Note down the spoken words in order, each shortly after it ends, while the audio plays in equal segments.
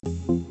Hey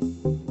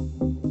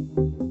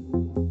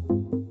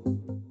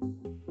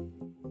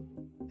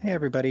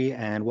everybody,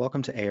 and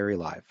welcome to ARE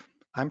Live.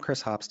 I'm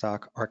Chris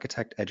Hopstock,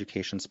 Architect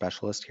Education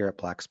Specialist here at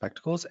Black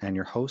Spectacles and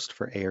your host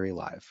for ARE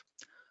Live.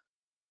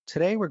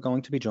 Today we're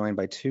going to be joined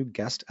by two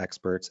guest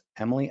experts,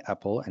 Emily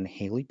Epple and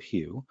Haley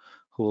Pugh,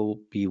 who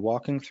will be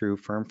walking through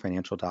firm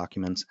financial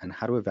documents and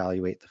how to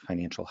evaluate the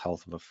financial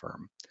health of a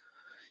firm.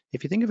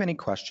 If you think of any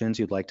questions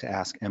you'd like to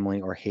ask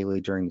Emily or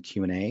Haley during the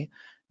Q&A,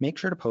 make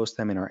sure to post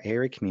them in our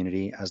ARE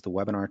community as the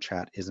webinar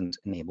chat isn't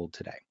enabled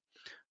today.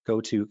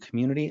 Go to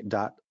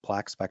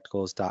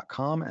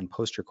community.blackspectacles.com and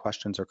post your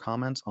questions or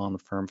comments on the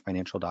Firm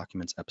Financial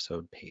Documents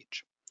episode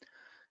page.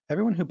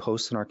 Everyone who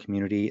posts in our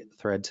community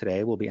thread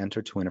today will be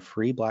entered to win a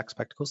free Black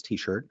Spectacles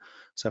t-shirt,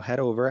 so head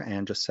over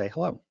and just say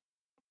hello.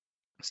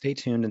 Stay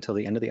tuned until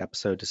the end of the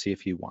episode to see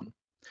if you won.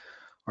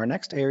 Our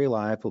next ARE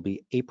Live will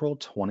be April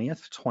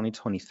 20th,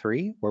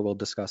 2023, where we'll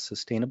discuss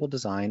sustainable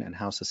design and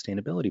how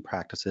sustainability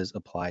practices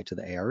apply to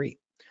the ARE.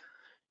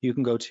 You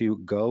can go to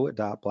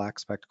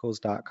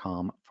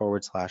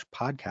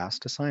go.blackspectacles.com/podcast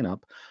to sign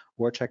up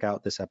or check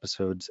out this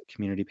episode's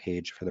community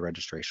page for the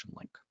registration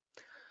link.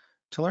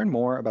 To learn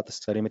more about the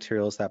study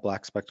materials that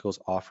Black Spectacles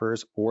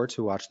offers or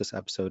to watch this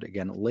episode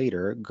again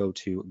later, go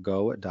to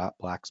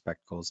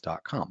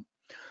go.blackspectacles.com.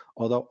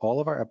 Although all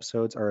of our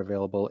episodes are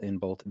available in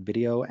both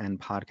video and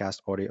podcast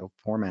audio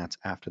formats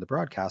after the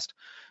broadcast,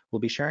 we'll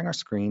be sharing our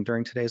screen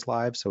during today's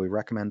live, so we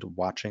recommend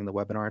watching the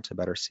webinar to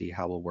better see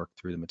how we'll work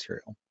through the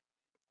material.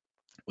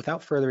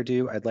 Without further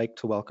ado, I'd like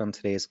to welcome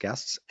today's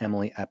guests,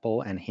 Emily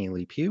Epple and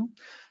Haley Pugh.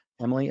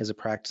 Emily is a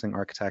practicing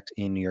architect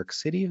in New York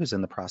City who's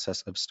in the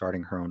process of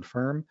starting her own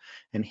firm,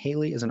 and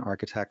Haley is an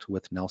architect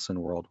with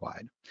Nelson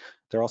Worldwide.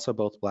 They're also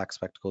both Black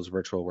Spectacles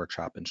virtual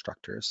workshop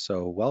instructors.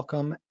 So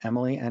welcome,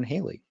 Emily and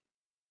Haley.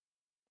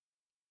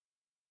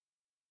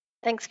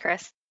 Thanks,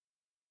 Chris.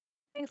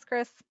 Thanks,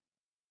 Chris.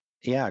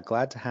 Yeah,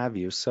 glad to have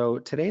you. So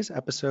today's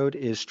episode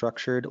is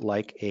structured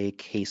like a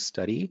case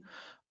study.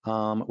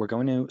 We're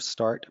going to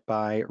start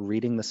by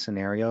reading the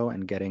scenario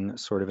and getting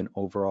sort of an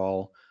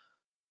overall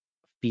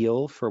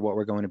feel for what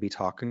we're going to be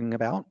talking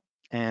about.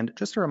 And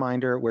just a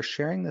reminder, we're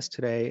sharing this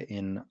today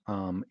in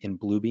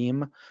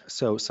Bluebeam,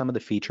 so some of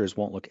the features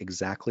won't look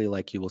exactly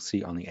like you will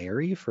see on the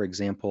ARE. For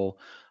example,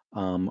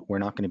 we're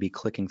not going to be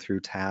clicking through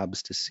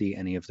tabs to see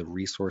any of the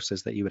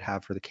resources that you would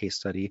have for the case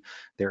study.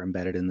 They're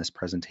embedded in this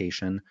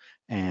presentation,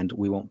 and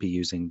we won't be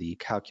using the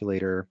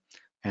calculator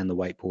and the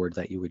whiteboard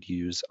that you would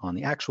use on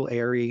the actual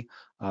ARE.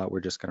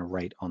 We're just going to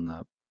write on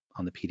the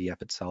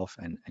PDF itself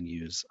and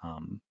use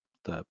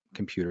the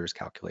computer's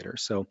calculator.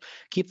 So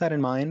keep that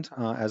in mind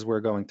as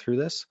we're going through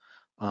this.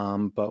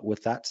 But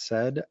with that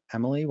said,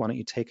 Emily, why don't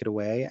you take it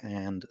away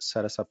and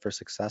set us up for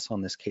success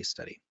on this case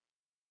study?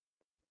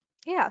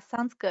 Yeah,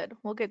 sounds good.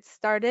 We'll get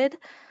started.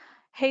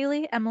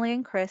 Haley, Emily,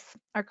 and Chris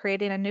are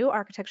creating a new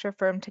architecture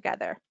firm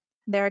together.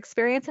 Their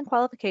experience and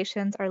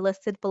qualifications are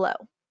listed below.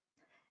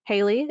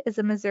 Haley is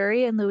a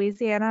Missouri and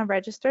Louisiana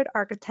registered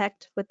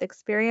architect with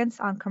experience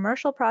on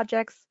commercial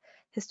projects,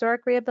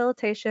 historic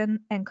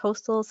rehabilitation, and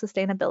coastal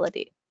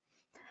sustainability.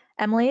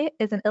 Emily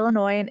is an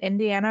Illinois and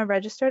Indiana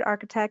registered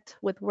architect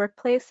with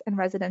workplace and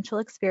residential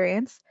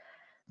experience,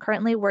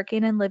 currently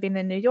working and living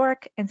in New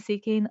York and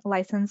seeking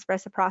license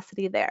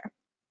reciprocity there.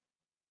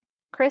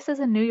 Chris is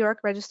a New York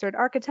registered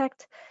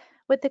architect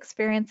with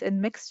experience in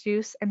mixed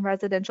use and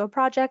residential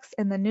projects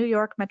in the New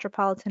York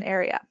metropolitan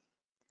area.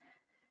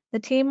 The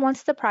team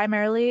wants to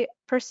primarily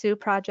pursue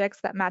projects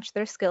that match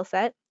their skill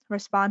set,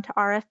 respond to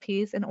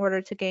RFPs in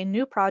order to gain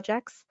new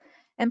projects,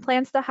 and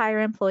plans to hire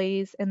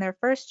employees in their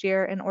first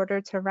year in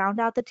order to round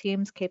out the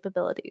team's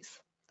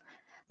capabilities.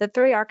 The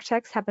three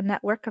architects have a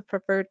network of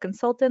preferred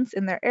consultants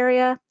in their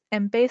area,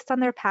 and based on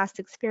their past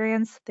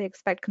experience, they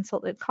expect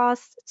consultant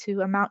costs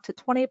to amount to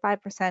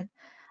 25%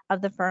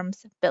 of the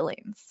firm's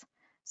billings.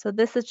 So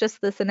this is just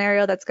the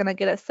scenario that's going to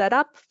get us set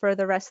up for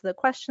the rest of the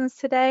questions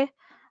today,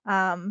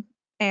 and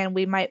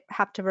we might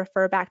have to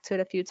refer back to it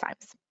a few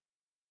times.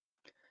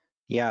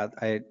 Yeah,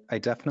 I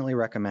definitely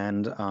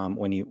recommend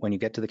when you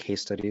get to the case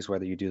studies,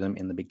 whether you do them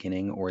in the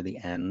beginning or the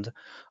end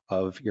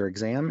of your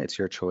exam, it's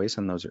your choice,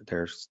 and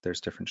there's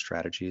different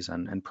strategies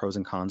and pros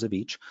and cons of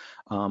each.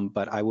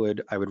 But I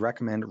would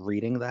recommend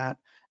reading that,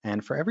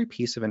 and for every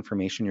piece of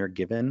information you're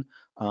given,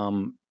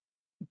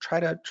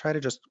 try to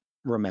just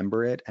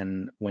remember it,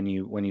 and when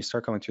you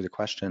start going through the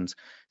questions,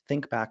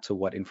 think back to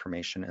what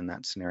information in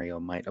that scenario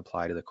might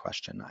apply to the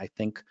question. I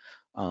think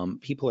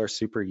people are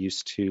super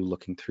used to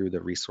looking through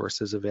the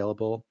resources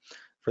available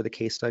for the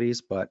case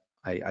studies, but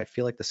I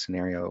feel like the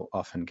scenario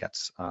often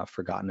gets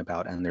forgotten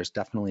about, and there's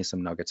definitely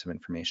some nuggets of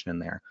information in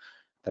there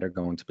that are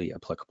going to be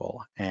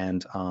applicable.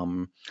 And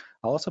I'll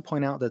also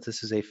point out that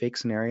this is a fake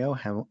scenario.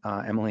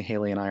 Emily,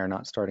 Haley, and I are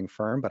not starting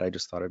firm, but I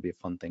just thought it'd be a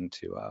fun thing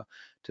to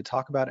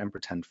talk about and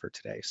pretend for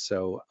today.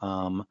 So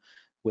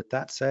with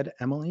that said,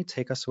 Emily,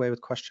 take us away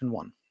with question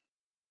one.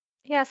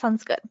 Yeah,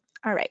 sounds good.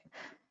 All right.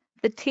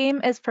 The team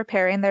is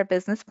preparing their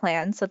business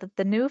plan so that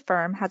the new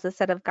firm has a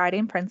set of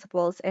guiding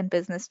principles and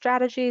business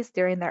strategies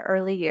during their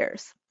early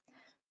years.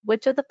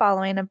 Which of the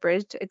following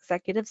abridged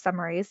executive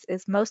summaries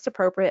is most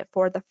appropriate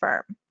for the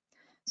firm?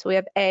 So we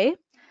have A,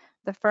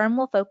 the firm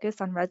will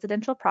focus on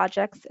residential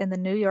projects in the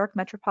New York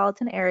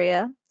metropolitan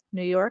area,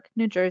 New York,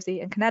 New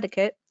Jersey, and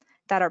Connecticut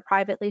that are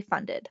privately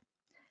funded.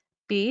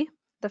 B,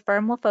 the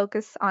firm will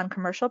focus on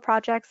commercial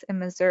projects in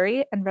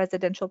Missouri and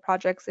residential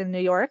projects in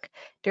New York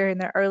during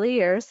their early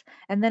years,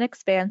 and then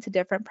expand to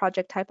different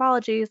project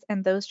typologies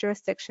in those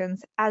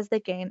jurisdictions as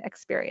they gain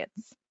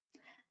experience.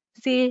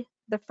 C,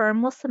 the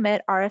firm will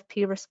submit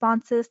RFP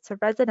responses to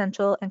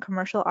residential and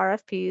commercial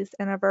RFPs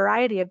in a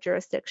variety of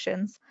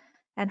jurisdictions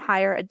and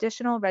hire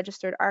additional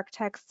registered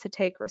architects to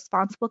take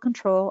responsible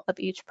control of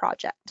each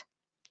project.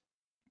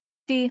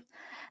 D,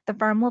 the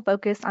firm will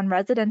focus on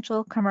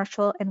residential,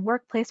 commercial, and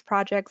workplace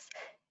projects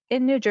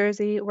in New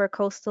Jersey where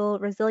coastal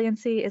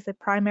resiliency is a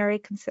primary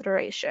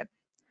consideration.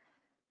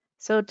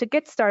 So to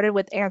get started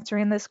with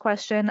answering this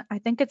question, I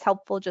think it's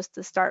helpful just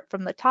to start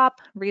from the top,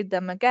 read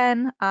them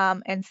again,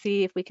 and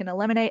see if we can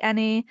eliminate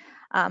any,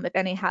 if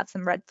any have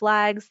some red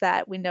flags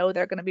that we know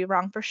they're going to be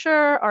wrong for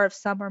sure, or if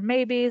some are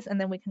maybes, and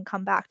then we can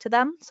come back to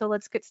them. So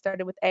let's get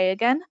started with A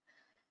again.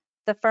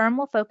 The firm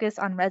will focus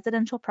on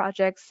residential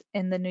projects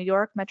in the New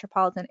York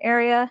metropolitan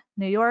area,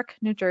 New York,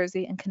 New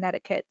Jersey, and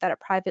Connecticut that are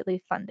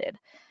privately funded.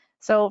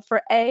 So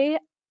for A,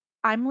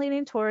 I'm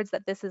leaning towards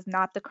that this is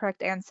not the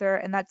correct answer,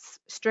 and that's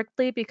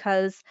strictly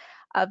because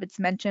of its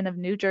mention of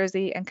New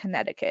Jersey and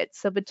Connecticut.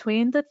 So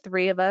between the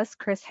three of us,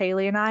 Chris,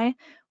 Haley, and I,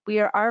 we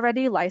are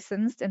already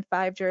licensed in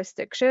 5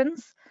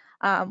 jurisdictions,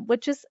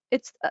 which is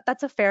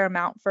that's a fair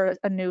amount for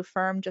a new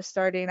firm just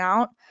starting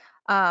out.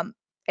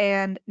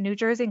 And New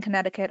Jersey and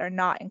Connecticut are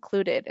not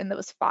included in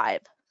those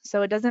 5.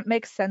 So it doesn't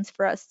make sense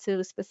for us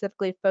to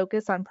specifically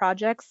focus on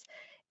projects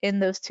in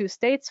those 2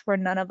 states where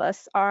none of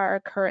us are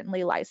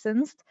currently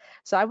licensed.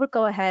 So I would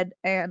go ahead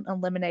and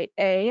eliminate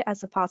A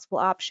as a possible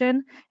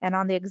option. And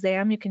on the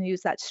exam, you can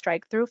use that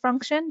strike through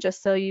function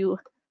just so you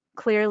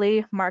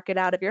clearly mark it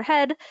out of your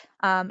head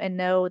and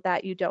know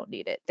that you don't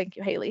need it. Thank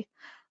you, Haley.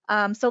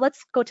 So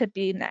let's go to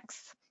B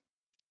next.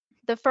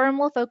 The firm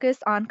will focus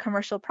on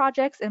commercial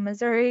projects in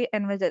Missouri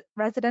and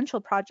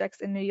residential projects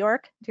in New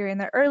York during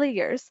their early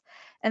years,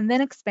 and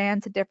then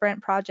expand to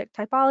different project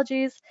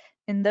typologies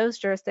in those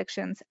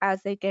jurisdictions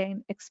as they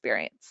gain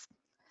experience.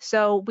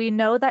 So we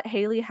know that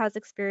Haley has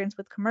experience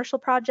with commercial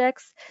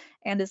projects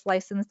and is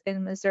licensed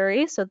in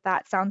Missouri, so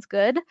that sounds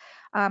good.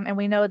 And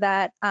we know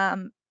that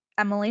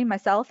Emily,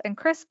 myself, and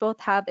Chris both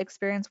have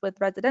experience with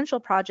residential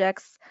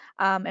projects,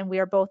 and we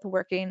are both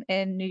working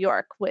in New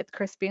York, with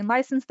Chris being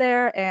licensed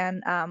there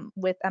and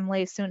with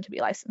Emily soon to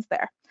be licensed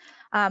there.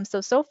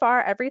 So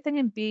far, everything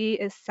in B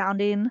is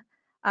sounding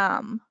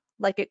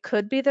like it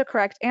could be the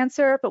correct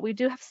answer, but we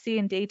do have C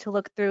and D to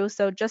look through.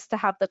 So just to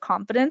have the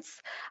confidence,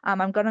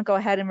 I'm going to go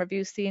ahead and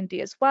review C and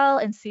D as well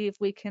and see if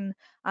we can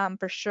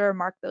for sure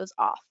mark those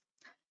off,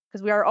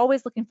 because we are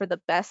always looking for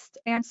the best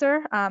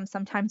answer.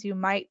 Sometimes you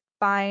might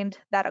find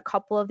that a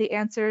couple of the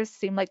answers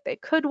seem like they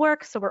could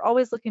work, so we're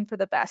always looking for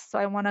the best. So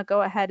I want to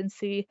go ahead and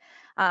see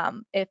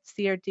if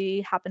C or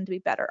D happen to be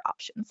better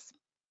options.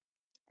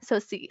 So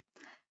C,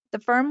 the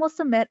firm will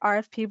submit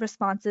RFP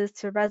responses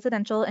to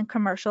residential and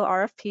commercial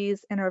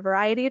RFPs in a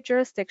variety of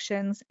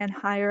jurisdictions and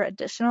hire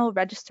additional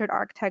registered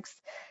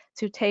architects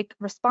to take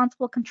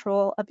responsible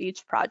control of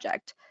each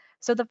project.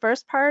 So the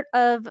first part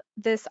of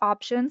this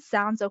option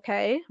sounds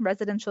okay.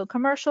 Residential,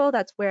 commercial,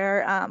 that's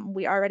where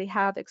we already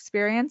have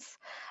experience.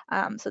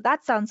 So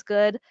that sounds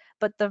good,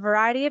 but the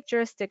variety of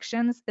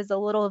jurisdictions is a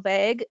little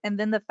vague. And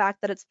then the fact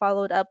that it's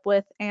followed up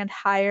with and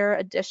hire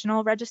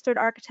additional registered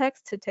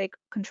architects to take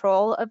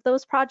control of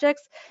those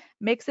projects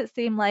makes it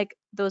seem like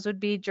those would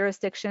be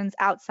jurisdictions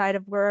outside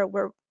of where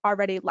we're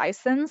already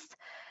licensed.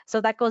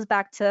 So that goes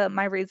back to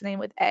my reasoning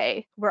with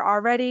A. We're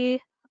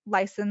already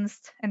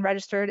licensed and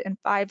registered in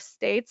 5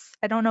 states.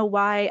 I don't know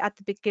why at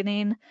the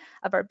beginning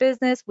of our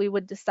business we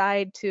would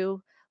decide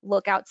to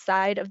look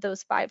outside of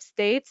those 5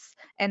 states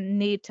and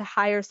need to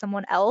hire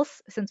someone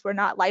else. Since we're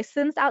not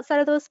licensed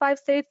outside of those 5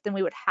 states, then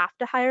we would have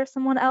to hire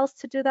someone else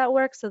to do that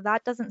work. So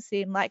that doesn't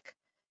seem like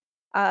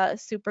a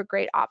super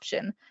great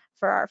option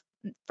for our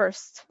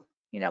first,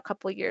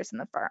 couple of years in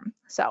the firm.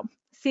 So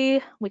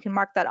C, we can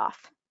mark that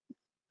off.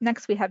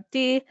 Next, we have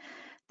D.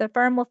 The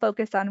firm will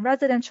focus on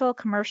residential,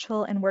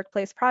 commercial, and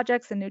workplace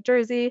projects in New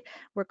Jersey,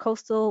 where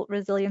coastal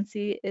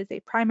resiliency is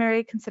a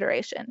primary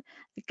consideration.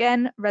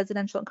 Again,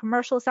 residential and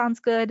commercial sounds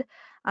good.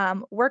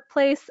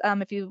 Workplace,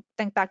 if you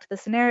think back to the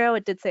scenario,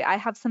 it did say I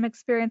have some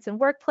experience in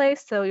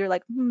workplace, so you're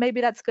like,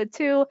 maybe that's good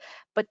too.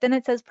 But then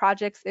it says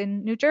projects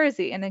in New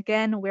Jersey, and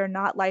again, we're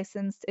not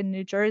licensed in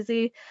New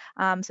Jersey.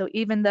 So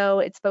even though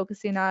it's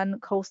focusing on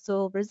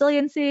coastal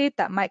resiliency,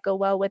 that might go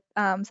well with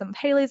some of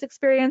Haley's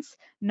experience.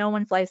 No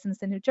one's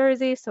licensed in New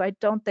Jersey, so I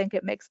don't think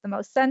it makes the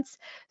most sense.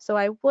 So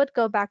I would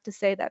go back to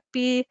say that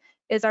B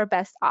is our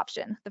best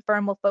option. The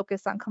firm will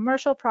focus on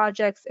commercial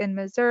projects in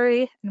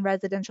Missouri and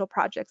residential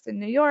projects in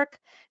New York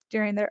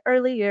during their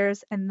early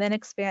years, and then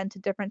expand to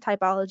different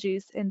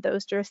typologies in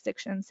those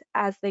jurisdictions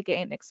as they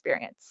gain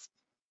experience.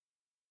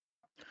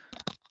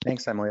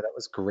 Thanks, Emily. That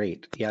was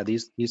great. Yeah,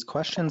 these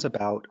questions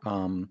about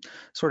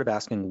sort of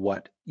asking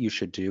what you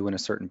should do in a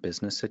certain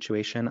business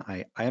situation,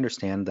 I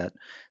understand that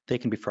they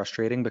can be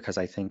frustrating because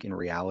I think in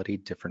reality,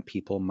 different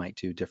people might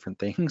do different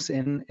things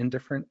in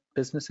different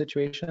business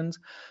situations.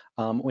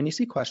 When you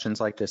see questions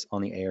like this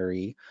on the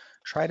ARE,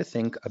 try to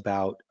think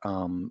about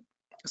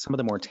some of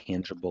the more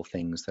tangible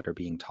things that are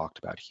being talked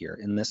about here.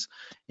 In this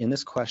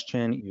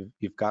question,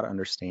 you've got to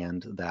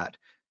understand that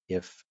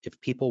if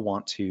people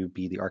want to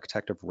be the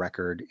architect of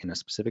record in a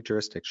specific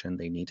jurisdiction,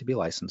 they need to be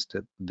licensed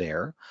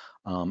there.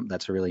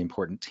 That's a really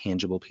important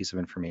tangible piece of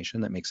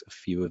information that makes a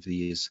few of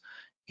these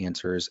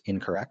answers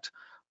incorrect.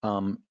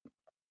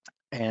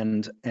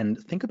 And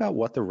think about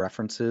what the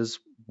references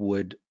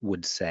would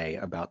say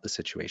about the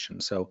situation.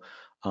 So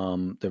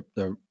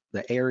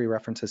the ARE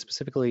references,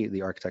 specifically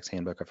the Architect's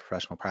Handbook of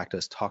Professional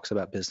Practice, talks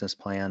about business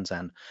plans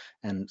and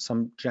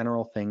some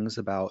general things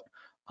about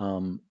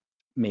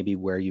maybe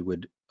where you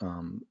would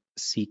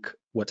seek,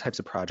 what types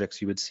of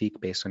projects you would seek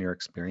based on your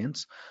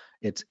experience.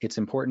 It's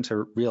important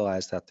to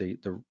realize that the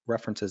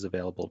references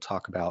available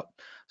talk about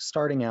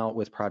starting out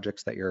with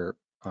projects that you're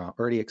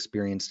already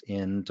experienced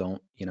in.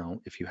 Don't,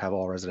 if you have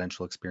all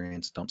residential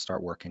experience, don't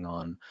start working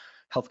on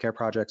healthcare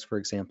projects, for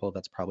example.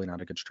 That's probably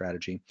not a good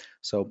strategy.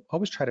 So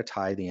always try to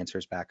tie the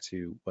answers back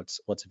to what's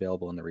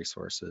available in the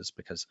resources,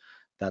 because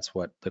that's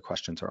what the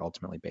questions are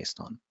ultimately based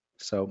on.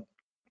 So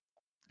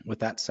with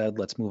that said,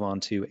 let's move on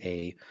to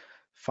a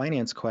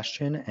finance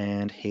question,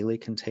 and Haley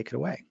can take it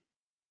away.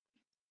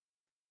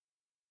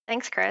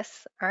 Thanks,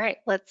 Chris. All right,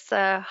 let's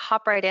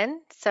hop right in.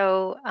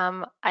 So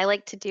I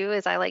like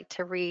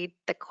to read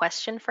the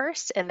question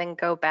first and then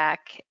go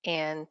back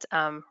and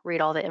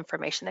read all the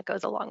information that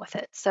goes along with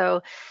it.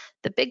 So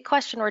the big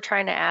question we're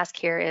trying to ask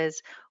here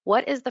is,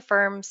 what is the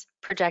firm's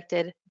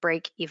projected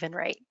break-even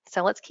rate?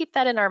 So let's keep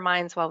that in our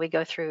minds while we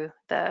go through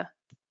the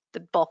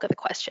bulk of the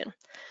question.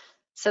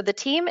 So the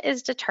team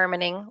is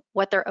determining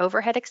what their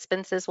overhead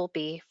expenses will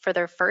be for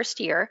their first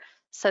year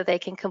so they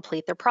can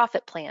complete their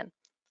profit plan.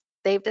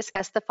 They've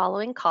discussed the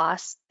following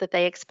costs that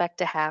they expect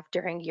to have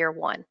during year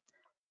one.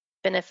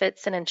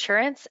 Benefits and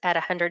insurance at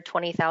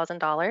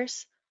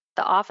 $120,000,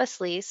 the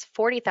office lease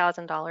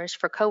 $40,000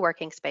 for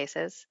co-working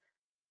spaces,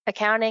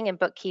 accounting and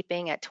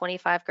bookkeeping at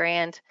 25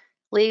 grand,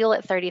 legal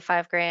at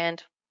 35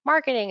 grand,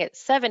 marketing at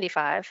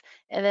 75,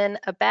 and then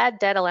a bad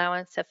debt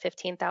allowance of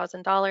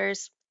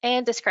 $15,000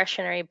 and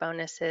discretionary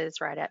bonuses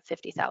right at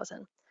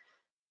 50,000.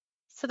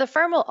 So the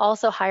firm will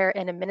also hire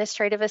an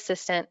administrative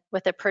assistant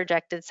with a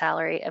projected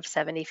salary of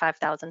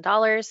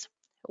 $75,000.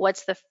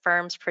 What's the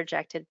firm's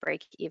projected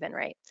break-even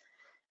rate?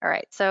 All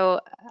right, so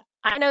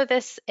I know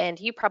this and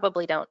you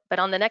probably don't, but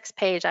on the next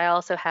page, I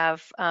also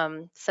have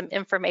some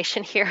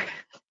information here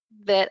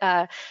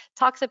that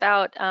talks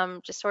about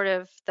just sort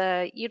of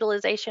the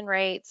utilization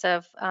rates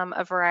of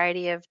a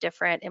variety of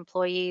different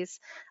employees,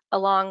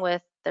 along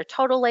with their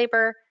total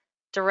labor,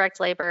 direct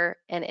labor,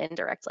 and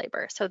indirect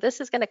labor. So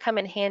this is going to come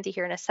in handy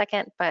here in a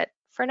second, but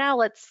for now,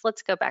 let's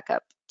go back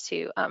up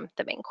to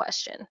the main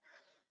question.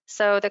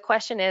 So the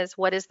question is,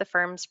 what is the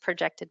firm's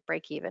projected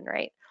break-even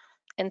rate?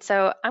 And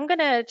so I'm going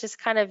to just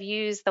kind of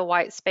use the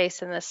white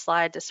space in this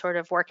slide to sort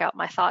of work out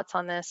my thoughts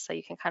on this so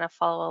you can kind of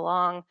follow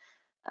along.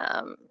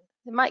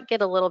 It might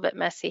get a little bit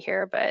messy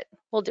here, but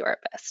we'll do our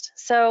best.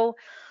 So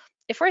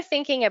if we're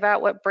thinking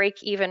about what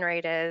break-even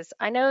rate is,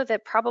 I know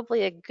that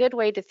probably a good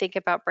way to think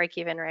about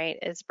break-even rate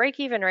is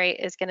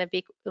going to be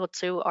equal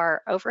to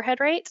our overhead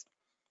rate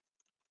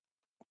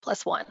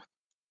plus 1.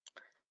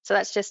 So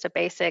that's just a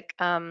basic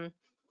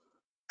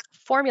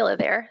formula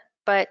there.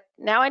 But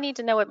now I need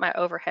to know what my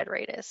overhead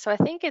rate is. So I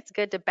think it's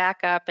good to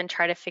back up and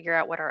try to figure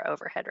out what our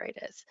overhead rate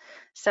is.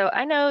 So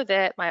I know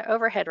that my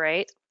overhead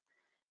rate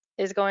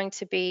is going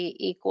to be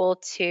equal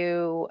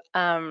to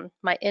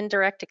my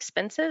indirect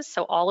expenses,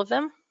 so all of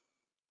them.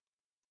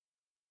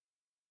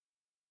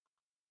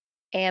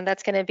 And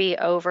that's going to be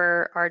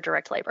over our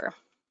direct labor.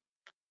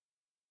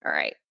 All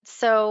right,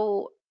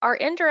 so our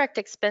indirect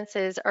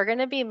expenses are going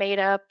to be made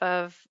up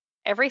of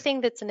everything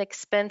that's an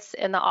expense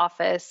in the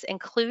office,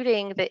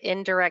 including the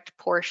indirect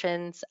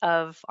portions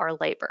of our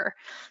labor.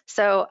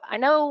 So I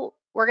know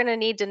we're going to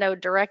need to know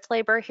direct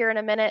labor here in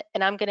a minute,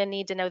 and I'm going to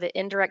need to know the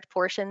indirect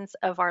portions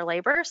of our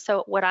labor.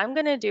 So what I'm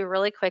going to do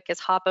really quick is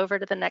hop over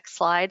to the next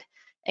slide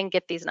and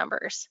get these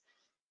numbers.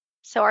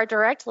 So our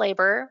direct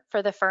labor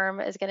for the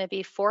firm is going to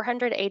be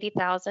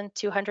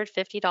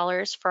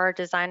 $480,250 for our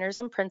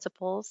designers and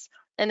principals,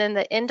 and then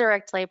the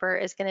indirect labor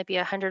is going to be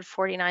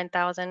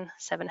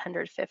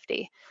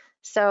 $149,750.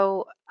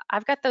 So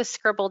I've got those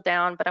scribbled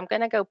down, but I'm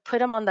going to go put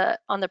them on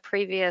the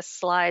previous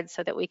slide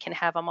so that we can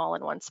have them all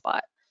in one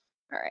spot.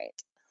 All right.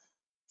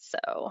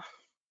 So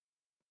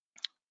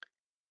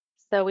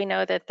we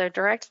know that the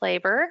direct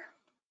labor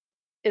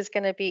is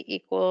going to be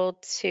equal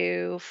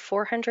to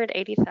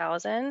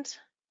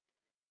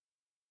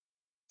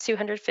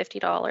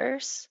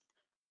 $480,250,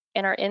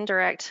 and our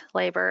indirect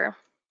labor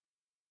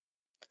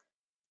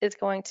is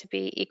going to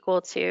be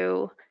equal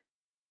to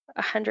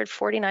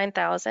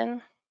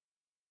 $149,750.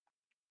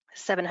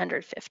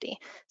 750.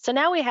 So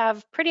now we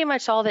have pretty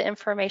much all the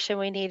information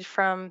we need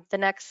from the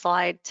next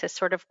slide to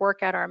sort of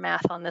work out our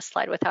math on this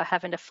slide without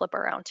having to flip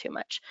around too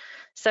much.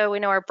 So we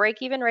know our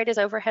break-even rate is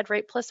overhead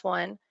rate plus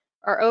 1.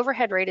 Our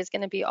overhead rate is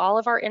going to be all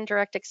of our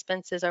indirect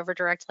expenses over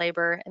direct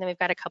labor, and then we've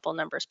got a couple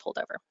numbers pulled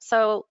over.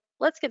 So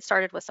let's get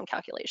started with some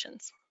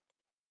calculations.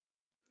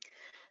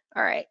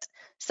 All right,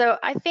 so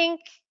I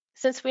think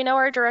since we know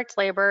our direct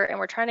labor and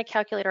we're trying to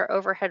calculate our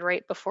overhead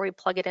rate before we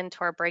plug it into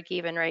our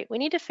break-even rate, we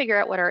need to figure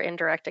out what our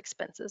indirect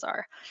expenses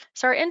are.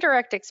 So our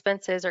indirect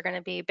expenses are going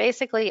to be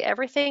basically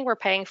everything we're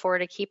paying for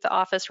to keep the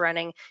office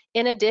running,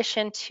 in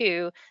addition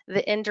to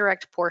the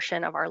indirect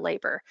portion of our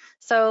labor.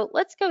 So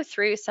let's go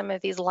through some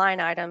of these line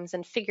items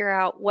and figure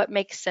out what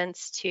makes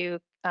sense to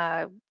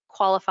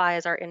qualify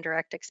as our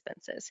indirect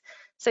expenses.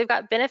 So we've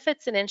got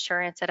benefits and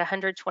insurance at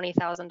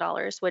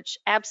 $120,000, which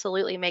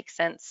absolutely makes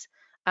sense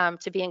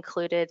to be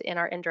included in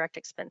our indirect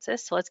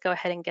expenses. So let's go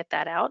ahead and get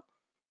that out.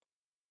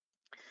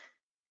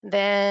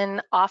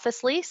 Then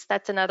office lease,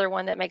 that's another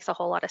one that makes a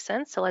whole lot of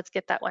sense. So let's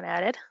get that one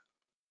added.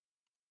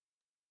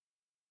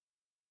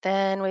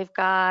 Then we've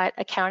got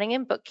accounting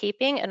and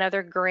bookkeeping,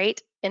 another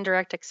great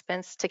indirect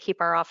expense to keep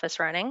our office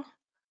running.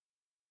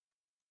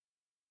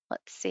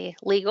 Let's see,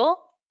 legal,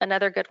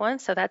 another good one.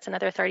 So that's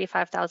another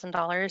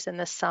 $35,000 in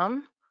the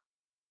sum.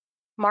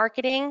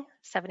 Marketing,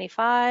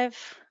 75.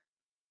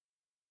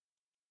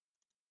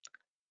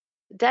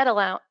 Debt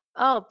allowance.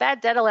 Oh,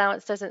 bad debt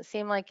allowance doesn't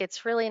seem like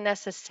it's really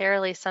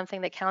necessarily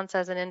something that counts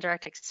as an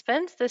indirect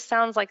expense. This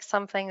sounds like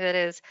something that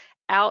is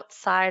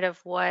outside of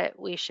what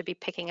we should be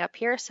picking up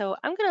here. So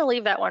I'm going to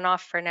leave that one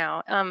off for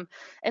now.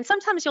 And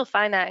sometimes you'll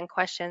find that in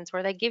questions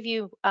where they give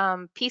you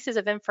pieces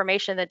of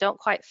information that don't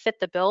quite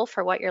fit the bill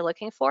for what you're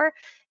looking for.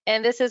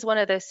 And this is one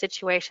of those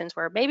situations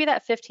where maybe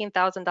that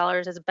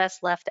 $15,000 is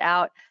best left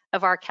out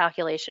of our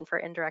calculation for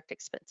indirect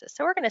expenses.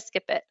 So we're going to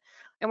skip it.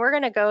 And we're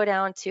going to go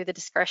down to the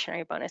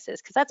discretionary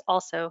bonuses because that's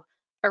also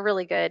a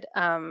really good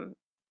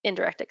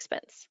indirect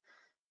expense.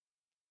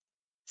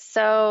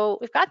 So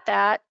we've got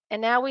that.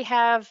 And now we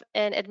have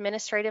an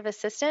administrative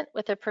assistant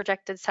with a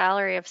projected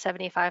salary of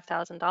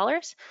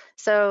 $75,000.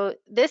 So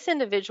this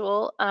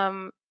individual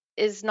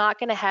is not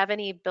going to have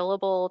any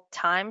billable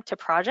time to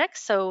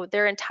projects. So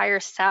their entire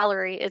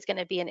salary is going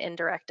to be an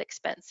indirect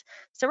expense.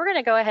 So we're going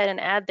to go ahead and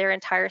add their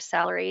entire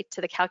salary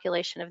to the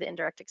calculation of the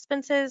indirect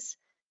expenses.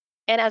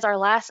 And as our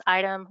last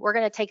item, we're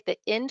going to take the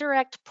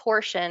indirect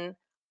portion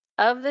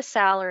of the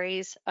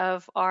salaries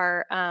of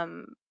our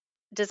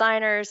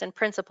designers and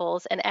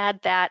principals and add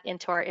that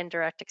into our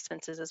indirect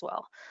expenses as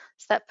well.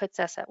 So that puts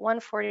us at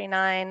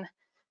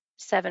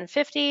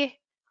 $149,750.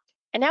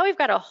 And now we've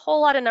got a whole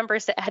lot of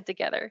numbers to add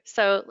together.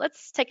 So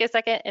let's take a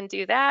second and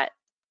do that.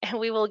 And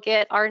we will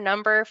get our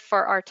number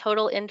for our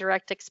total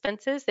indirect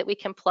expenses that we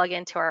can plug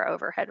into our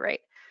overhead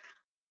rate.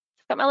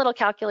 Got my little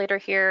calculator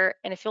here,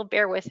 and if you'll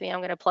bear with me, I'm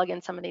going to plug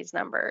in some of these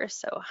numbers.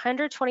 So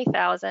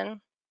 120,000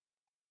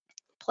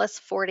 plus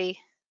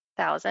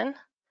 40,000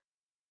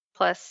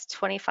 plus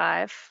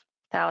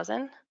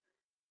 25,000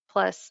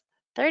 plus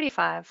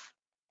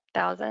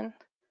 35,000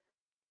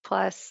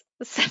 plus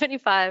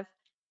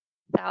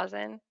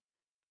 75,000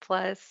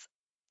 plus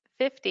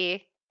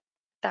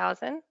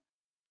 50,000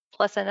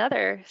 plus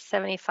another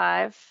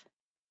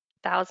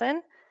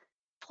 75,000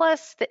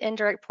 plus the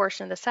indirect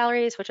portion of the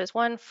salaries, which is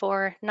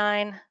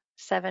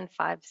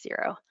 149,750.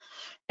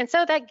 And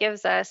so that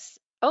gives us,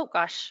 oh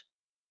gosh,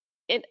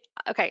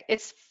 okay,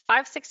 it's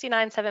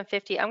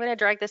 569,750. I'm going to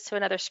drag this to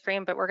another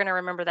screen, but we're going to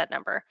remember that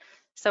number.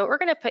 So what we're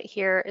going to put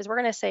here is we're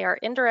going to say our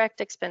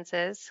indirect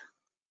expenses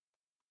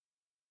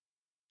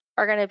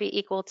are going to be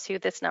equal to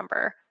this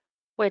number,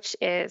 which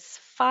is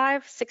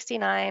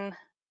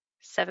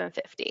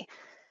 569,750.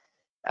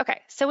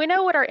 Okay, so we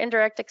know what our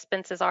indirect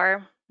expenses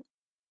are.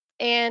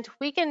 And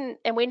we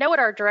know what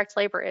our direct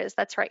labor is.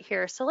 That's right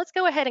here. So let's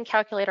go ahead and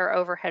calculate our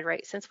overhead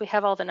rate since we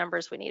have all the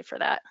numbers we need for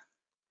that.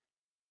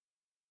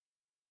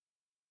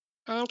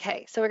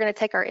 Okay, so we're going to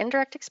take our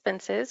indirect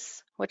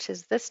expenses, which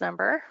is this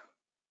number,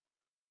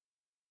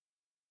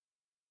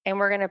 and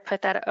we're going to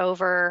put that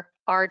over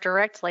our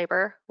direct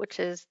labor, which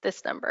is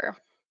this number.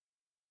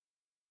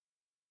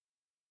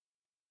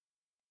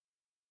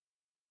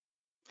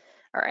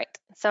 All right,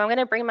 so I'm going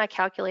to bring my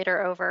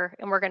calculator over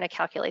and we're going to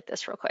calculate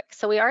this real quick.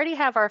 So we already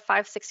have our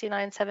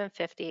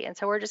 569,750, and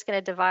so we're just going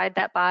to divide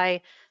that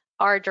by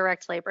our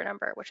direct labor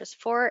number, which is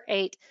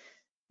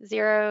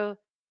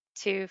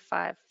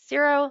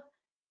 480,250,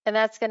 and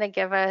that's going to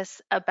give us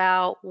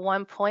about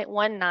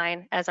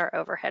 1.19 as our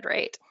overhead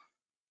rate.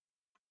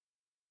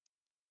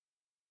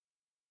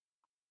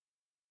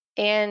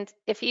 And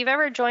if you've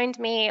ever joined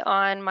me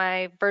on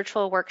my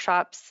virtual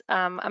workshops,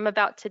 I'm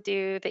about to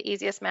do the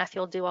easiest math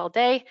you'll do all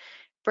day.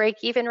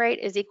 Break-even rate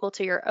is equal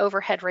to your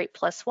overhead rate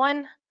plus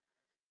 1.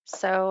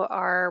 So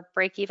our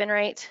break-even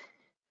rate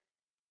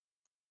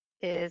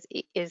is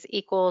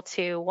equal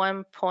to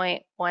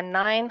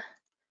 1.19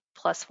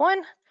 plus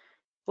 1,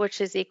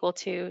 which is equal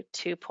to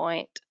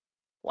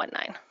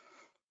 2.19.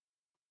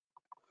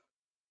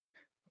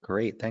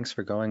 Great, thanks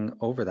for going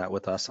over that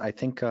with us. I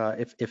think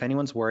if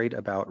anyone's worried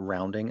about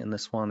rounding in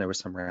this one, there was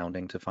some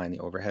rounding to find the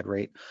overhead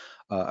rate.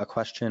 A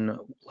question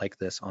like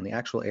this on the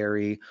actual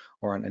ARE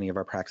or on any of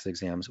our practice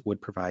exams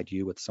would provide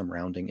you with some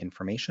rounding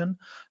information.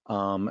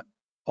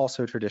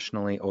 Also,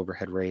 traditionally,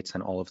 overhead rates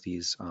and all of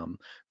these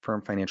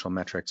firm financial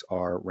metrics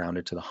are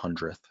rounded to the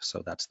 100th.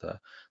 So that's the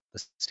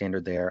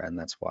standard there, and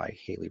that's why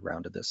Haley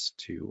rounded this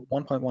to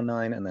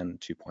 1.19 and then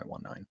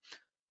 2.19.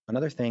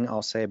 Another thing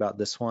I'll say about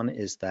this one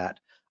is that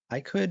I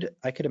could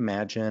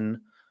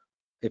imagine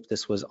if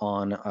this was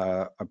on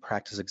a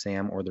practice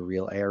exam or the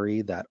real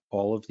ARE that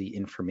all of the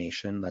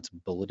information that's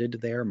bulleted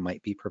there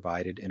might be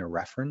provided in a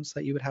reference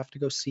that you would have to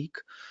go seek.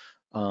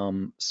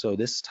 So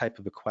this type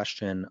of a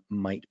question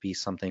might be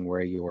something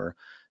where you're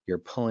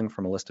pulling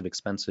from a list of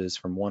expenses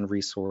from one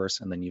resource,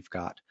 and then you've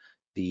got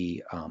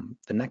the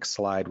next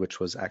slide, which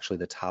was actually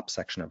the top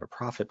section of a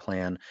profit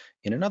plan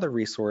in another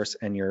resource,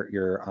 and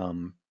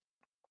you're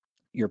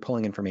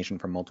pulling information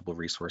from multiple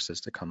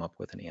resources to come up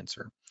with an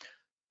answer.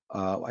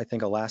 I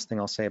think a last thing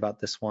I'll say about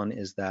this one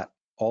is that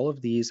all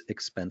of these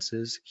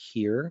expenses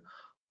here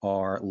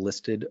are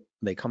listed,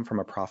 they come from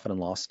a profit and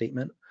loss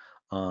statement.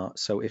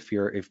 So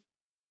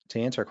to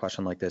answer a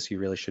question like this, you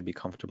really should be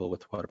comfortable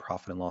with what a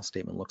profit and loss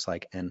statement looks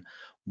like and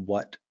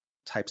what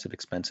types of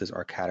expenses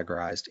are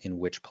categorized in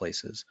which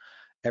places.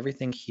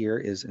 Everything here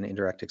is an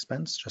indirect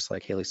expense, just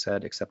like Haley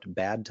said, except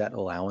bad debt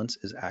allowance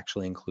is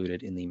actually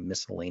included in the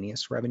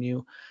miscellaneous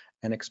revenue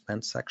and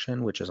expense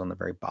section, which is on the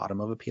very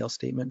bottom of a PL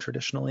statement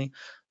traditionally.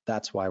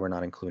 That's why we're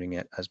not including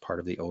it as part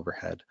of the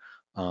overhead.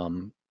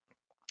 And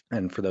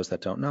for those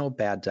that don't know,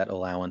 bad debt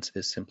allowance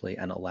is simply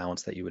an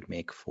allowance that you would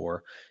make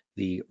for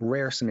the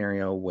rare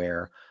scenario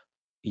where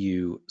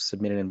you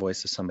submit an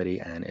invoice to somebody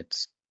and it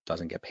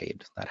doesn't get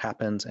paid. That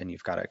happens, and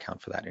you've got to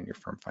account for that in your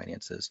firm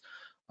finances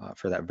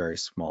for that very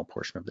small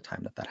portion of the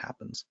time that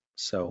happens.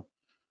 So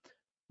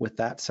with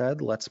that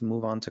said, let's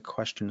move on to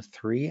question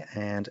 3,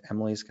 and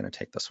Emily's going to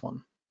take this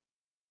one.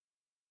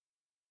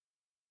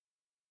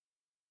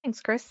 Thanks,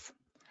 Chris.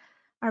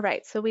 All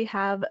right, so we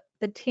have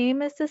the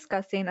team is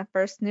discussing a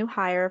first new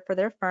hire for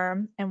their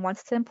firm and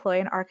wants to employ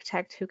an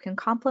architect who can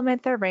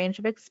complement their range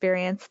of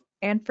experience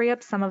and free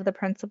up some of the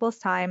principal's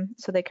time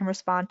so they can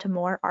respond to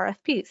more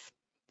RFPs.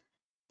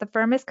 The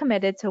firm is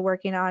committed to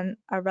working on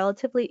a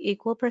relatively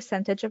equal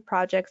percentage of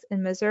projects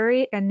in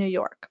Missouri and New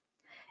York.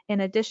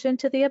 In addition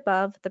to the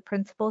above, the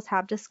principals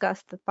have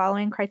discussed the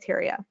following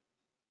criteria: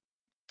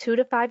 2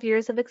 to 5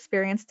 years of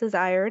experience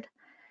desired,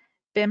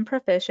 BIM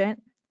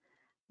proficient,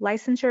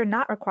 licensure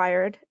not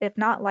required. If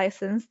not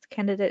licensed,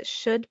 candidates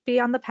should be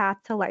on the path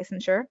to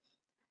licensure.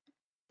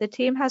 The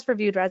team has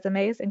reviewed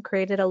resumes and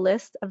created a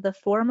list of the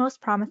 4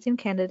 most promising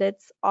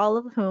candidates, all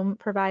of whom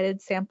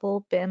provided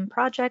sample BIM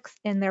projects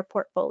in their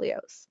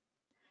portfolios.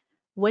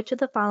 Which of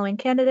the following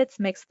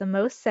candidates makes the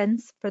most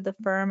sense for the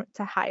firm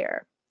to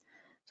hire?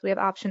 So we have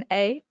option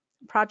A,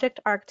 project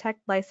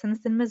architect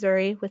licensed in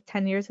Missouri with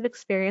 10 years of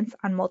experience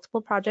on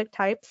multiple project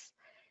types.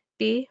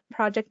 B,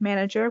 project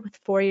manager with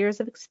 4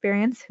 years of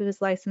experience who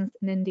is licensed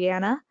in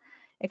Indiana,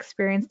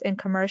 experienced in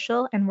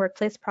commercial and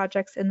workplace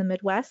projects in the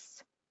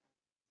Midwest.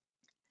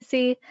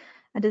 C,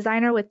 a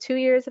designer with 2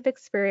 years of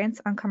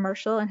experience on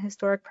commercial and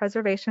historic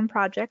preservation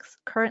projects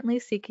currently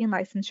seeking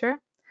licensure.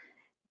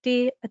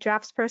 D, a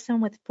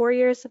draftsperson with 4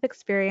 years of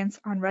experience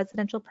on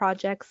residential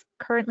projects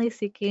currently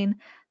seeking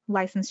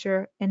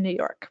licensure in New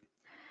York.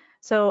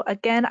 So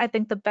again, I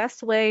think the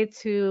best way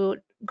to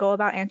go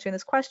about answering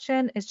this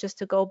question is just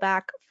to go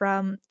back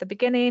from the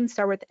beginning,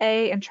 start with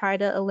A, and try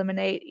to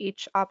eliminate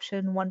each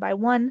option one by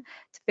one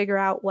to figure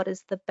out what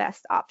is the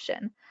best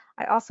option.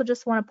 I also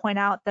just want to point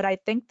out that I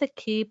think the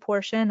key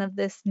portion of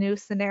this new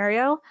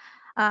scenario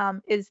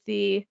is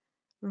the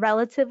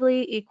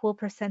relatively equal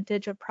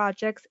percentage of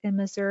projects in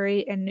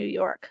Missouri and New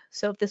York.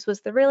 So if this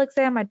was the real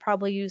exam, I'd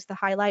probably use the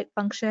highlight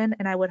function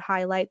and I would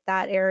highlight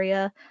that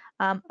area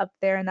up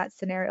there in that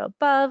scenario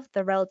above,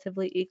 the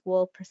relatively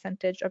equal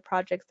percentage of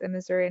projects in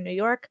Missouri and New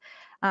York,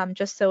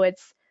 just so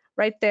it's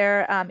right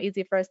there,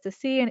 easy for us to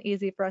see and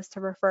easy for us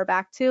to refer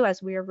back to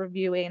as we are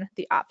reviewing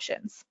the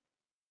options.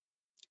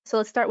 So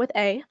let's start with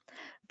A,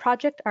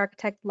 project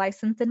architect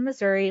licensed in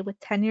Missouri with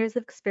 10 years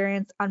of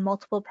experience on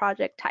multiple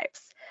project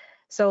types.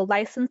 So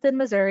licensed in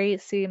Missouri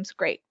seems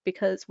great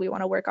because we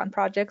want to work on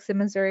projects in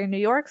Missouri and New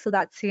York, so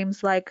that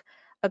seems like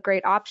a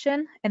great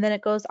option. And then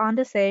it goes on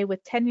to say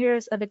with 10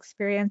 years of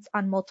experience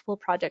on multiple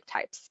project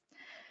types.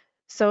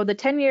 So the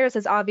 10 years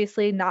is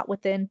obviously not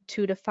within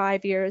 2 to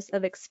 5 years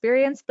of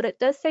experience, but it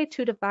does say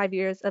 2 to 5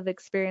 years of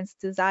experience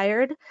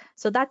desired.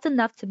 So that's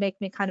enough to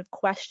make me kind of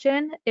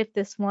question if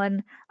this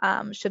one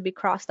should be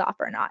crossed off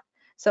or not.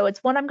 So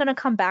it's one I'm going to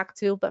come back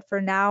to, but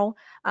for now,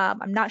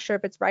 I'm not sure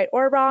if it's right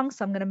or wrong,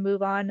 so I'm going to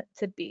move on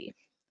to B.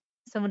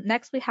 So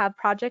next we have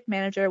project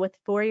manager with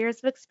 4 years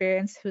of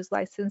experience who's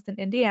licensed in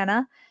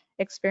Indiana,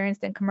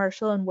 experienced in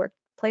commercial and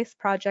workplace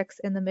projects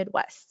in the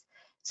Midwest.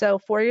 So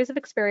 4 years of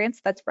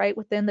experience, that's right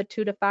within the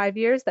 2 to 5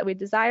 years that we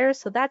desire,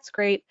 so that's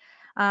great.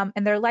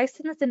 and they're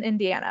licensed in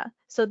Indiana.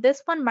 So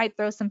this one might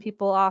throw some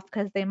people off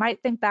because they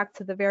might think back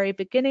to the very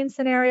beginning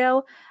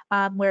scenario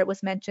where it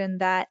was mentioned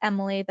that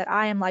Emily, that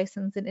I am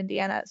licensed in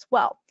Indiana as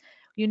well.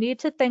 You need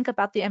to think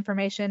about the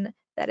information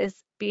that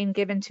is being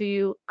given to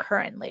you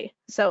currently.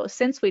 So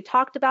since we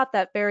talked about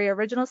that very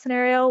original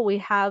scenario, we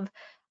have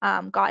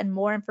gotten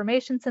more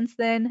information since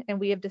then, and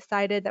we have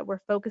decided that we're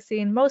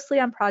focusing mostly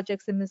on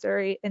projects in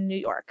Missouri and New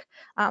York.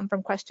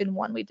 From question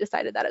 1, we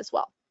decided that as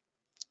well.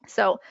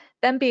 So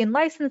them being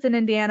licensed in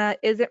Indiana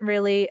isn't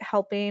really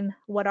helping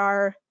what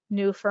our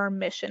new firm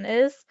mission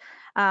is.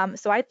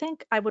 So I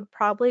think I would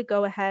probably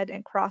go ahead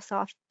and cross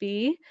off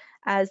B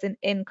as an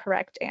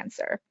incorrect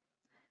answer.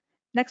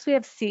 Next, we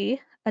have C,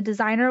 a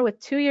designer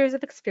with 2 years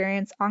of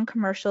experience on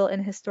commercial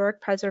and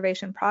historic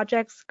preservation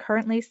projects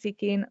currently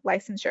seeking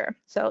licensure.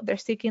 So they're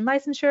seeking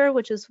licensure,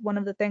 which is one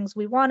of the things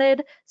we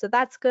wanted. So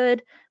that's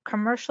good.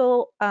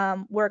 Commercial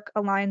work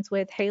aligns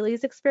with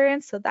Haley's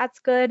experience, so that's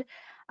good.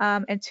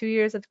 And 2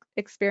 years of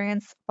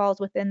experience falls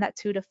within that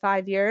 2 to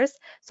 5 years.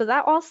 So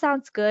that all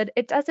sounds good.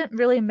 It doesn't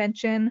really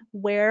mention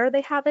where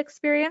they have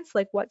experience,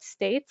 like what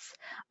states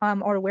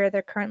or where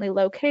they're currently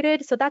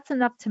located. So that's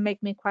enough to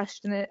make me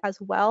question it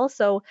as well.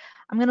 So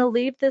I'm going to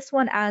leave this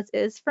one as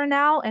is for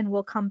now, and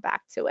we'll come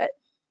back to it.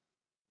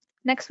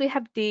 Next, we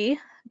have D,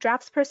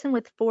 draftsperson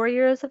with 4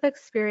 years of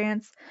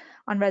experience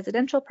on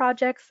residential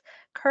projects,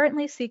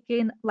 currently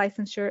seeking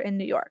licensure in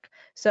New York.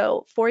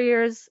 So 4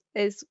 years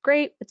is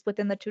great. It's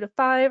within the 2 to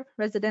 5.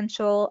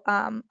 Residential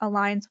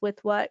aligns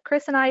with what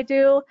Chris and I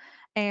do,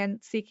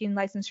 and seeking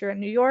licensure in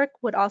New York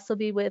would also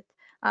be with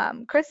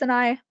Chris and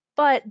I.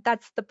 But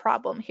that's the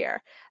problem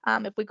here.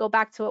 If we go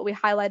back to what we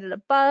highlighted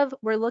above,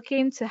 we're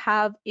looking to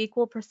have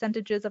equal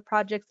percentages of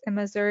projects in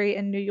Missouri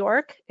and New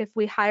York. If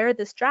we hire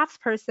this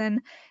draftsperson,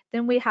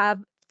 then we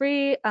have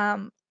 3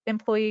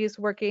 employees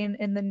working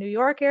in the New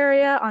York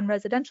area on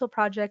residential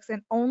projects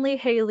and only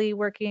Haley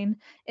working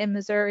in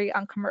Missouri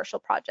on commercial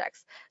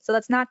projects. So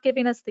that's not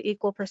giving us the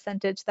equal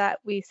percentage that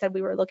we said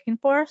we were looking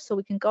for. So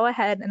we can go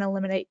ahead and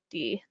eliminate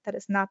D. That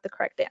is not the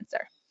correct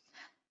answer.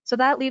 So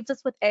that leaves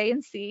us with A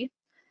and C.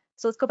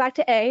 So let's go back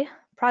to A,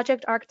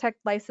 project architect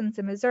licensed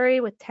in Missouri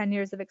with 10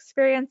 years of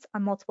experience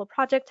on multiple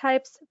project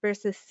types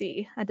versus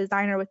C, a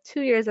designer with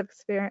 2 years of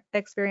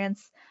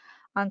experience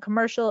on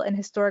commercial and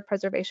historic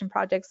preservation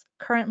projects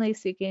currently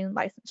seeking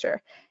licensure.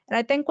 And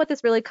I think what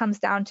this really comes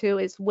down to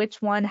is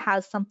which one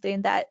has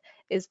something that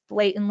is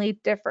blatantly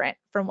different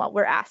from what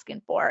we're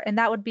asking for. And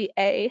that would be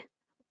A.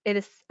 It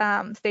is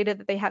stated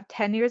that they have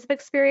 10 years of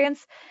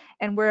experience,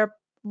 and we're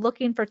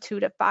looking for 2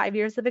 to 5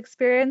 years of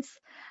experience.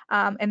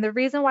 And the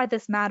reason why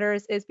this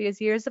matters is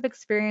because years of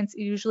experience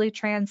usually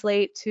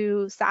translate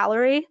to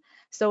salary.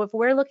 So if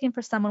we're looking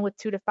for someone with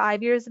 2 to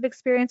 5 years of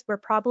experience, we're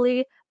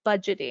probably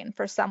budgeting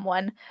for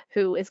someone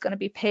who is going to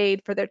be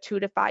paid for their 2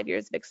 to 5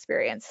 years of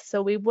experience.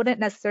 So we wouldn't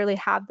necessarily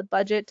have the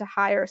budget to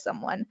hire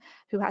someone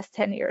who has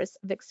 10 years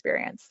of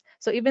experience.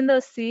 So even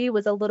though C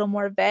was a little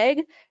more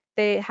vague,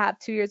 they have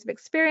 2 years of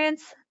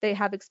experience. They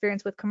have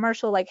experience with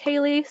commercial like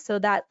Haley. So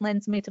that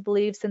lends me to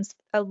believe, since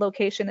a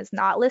location is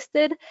not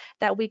listed,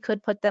 that we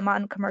could put them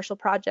on commercial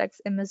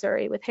projects in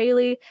Missouri with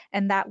Haley,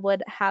 and that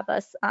would have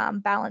us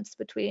balanced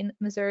between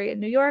Missouri and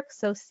New York.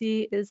 So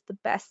C is the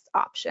best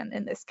option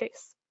in this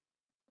case.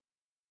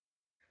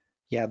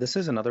 Yeah, this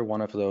is another one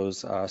of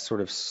those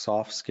sort of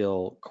soft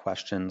skill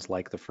questions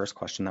like the first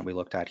question that we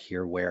looked at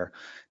here, where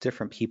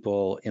different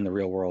people in the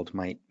real world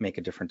might make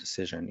a different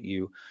decision.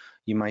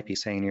 You might be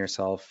saying to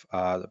yourself,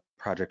 the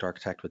project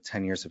architect with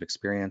 10 years of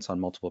experience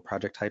on multiple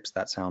project types,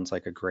 that sounds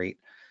like a great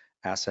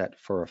asset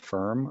for a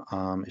firm.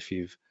 If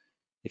you've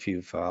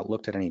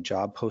looked at any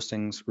job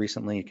postings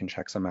recently, you can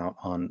check some out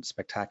on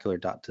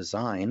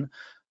spectacular.design.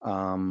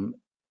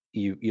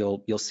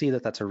 You'll see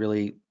that that's a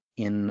really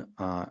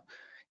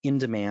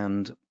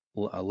in-demand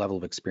level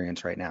of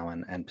experience right now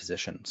and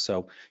position.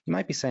 So you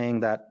might be saying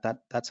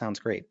that sounds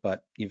great,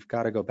 but you've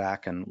got to go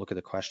back and look at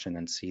the question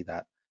and see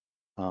that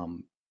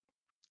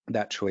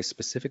that choice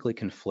specifically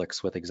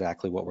conflicts with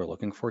exactly what we're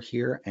looking for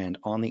here. And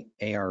on the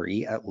ARE,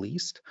 at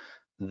least,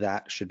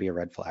 that should be a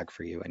red flag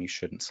for you, and you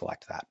shouldn't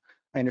select that.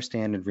 I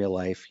understand in real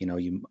life,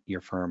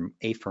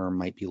 a firm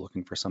might be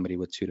looking for somebody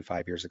with 2 to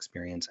 5 years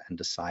experience and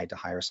decide to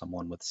hire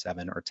someone with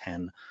 7 or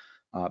 10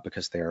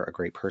 because they're a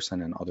great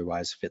person and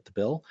otherwise fit the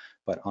bill.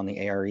 But on the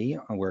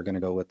ARE, we're going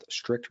to go with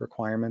strict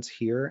requirements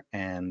here,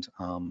 and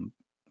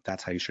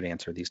that's how you should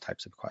answer these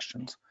types of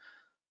questions.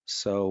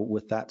 So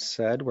with that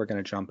said, we're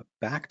going to jump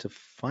back to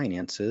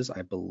finances,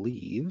 I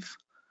believe.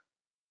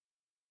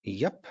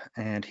 Yep,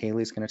 and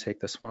Haley's going to take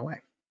this one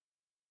away.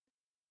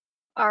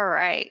 All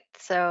right,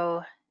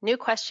 so new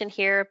question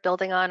here,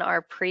 building on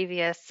our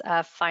previous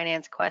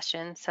finance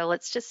question. So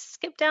let's just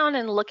skip down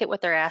and look at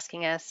what they're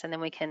asking us, and then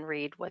we can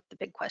read what the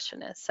big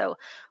question is. So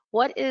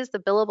what is the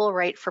billable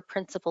rate for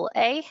principal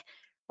A?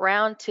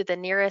 Round to the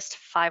nearest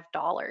 $5.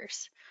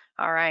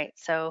 All right,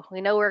 so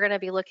we know we're going to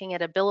be looking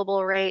at a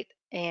billable rate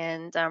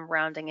and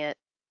rounding it.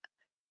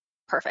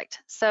 Perfect.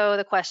 So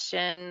the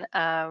question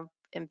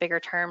in bigger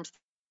terms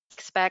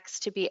expects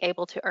to be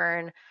able to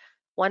earn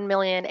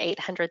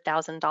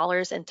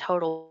 $1,800,000 in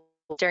total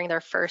during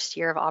their first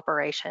year of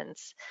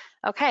operations.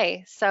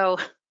 Okay, so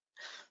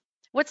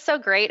what's so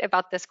great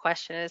about this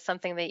question is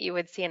something that you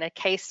would see in a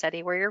case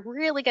study where you're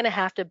really going to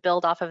have to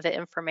build off of the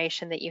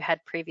information that you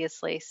had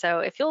previously. So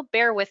if you'll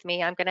bear with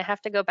me, I'm going to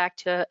have to go back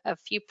to a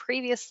few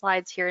previous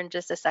slides here in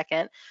just a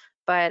second.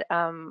 But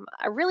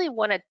I really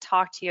want to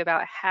talk to you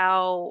about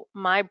how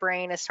my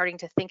brain is starting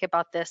to think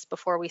about this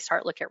before we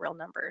start looking at real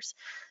numbers.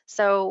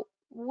 So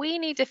we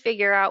need to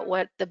figure out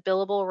what the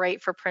billable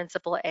rate for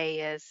Principal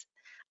A is.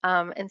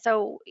 And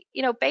so,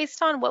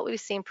 based on what we've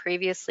seen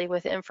previously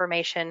with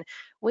information,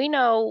 we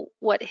know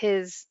what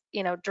his,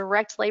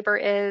 direct labor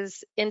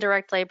is,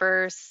 indirect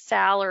labor,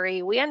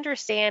 salary. We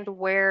understand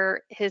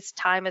where his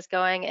time is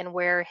going and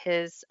where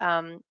his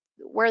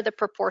where the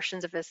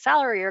proportions of his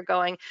salary are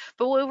going.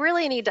 But what we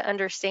really need to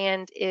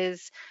understand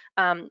is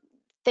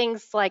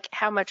things like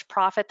how much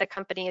profit the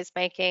company is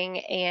making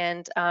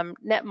and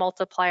net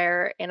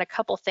multiplier and a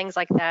couple things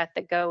like that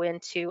that go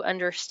into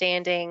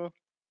understanding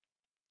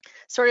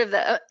sort of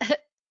the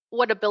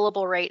what a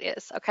billable rate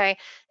is, okay?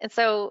 And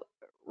so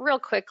real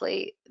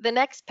quickly, the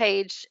next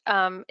page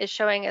is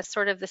showing us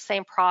sort of the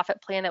same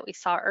profit plan that we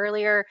saw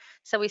earlier.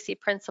 So we see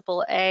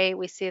Principal A,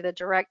 we see the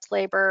direct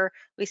labor,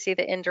 we see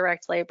the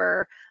indirect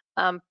labor.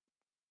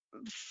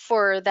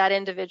 For that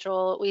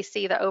individual, we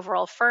see the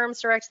overall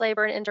firm's direct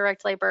labor and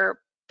indirect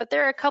labor, but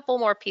there are a couple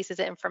more pieces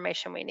of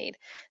information we need.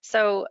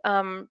 So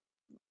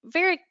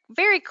very,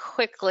 very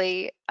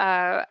quickly,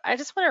 I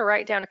just want to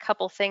write down a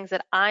couple things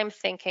that I'm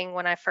thinking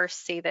when I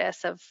first see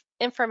this of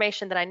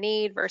information that I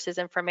need versus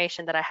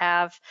information that I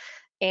have,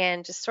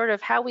 and just sort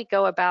of how we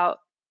go about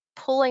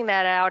pulling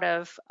that out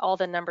of all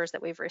the numbers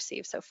that we've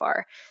received so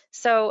far.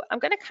 So I'm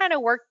going to kind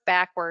of work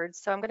backwards.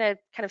 So I'm going to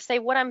kind of say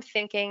what I'm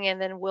thinking,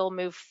 and then we'll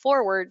move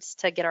forwards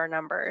to get our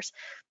numbers.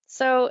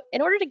 So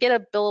in order to get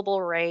a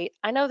billable rate,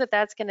 I know that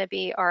that's going to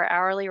be our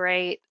hourly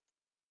rate,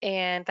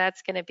 and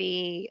that's going to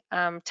be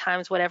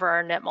times whatever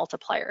our net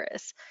multiplier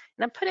is.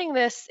 And I'm putting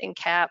this in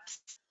caps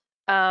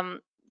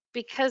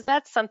because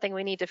that's something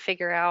we need to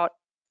figure out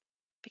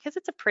because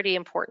it's a pretty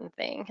important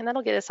thing, and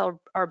that'll get us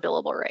our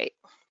billable rate.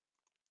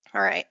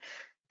 All right,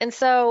 and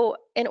so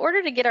in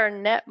order to get our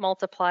net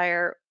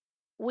multiplier,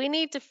 we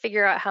need to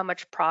figure out how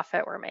much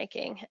profit we're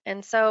making.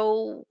 And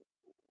so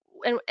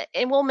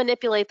and we'll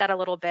manipulate that a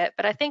little bit,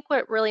 but I think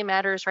what really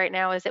matters right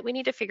now is that we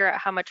need to figure out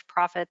how much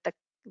profit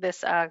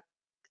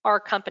our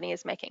company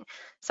is making.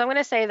 So I'm going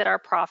to say that our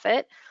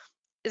profit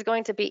is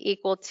going to be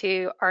equal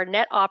to our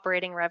net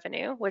operating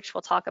revenue, which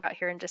we'll talk about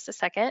here in just a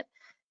second.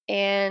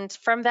 And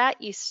from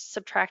that, you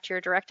subtract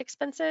your direct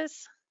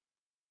expenses.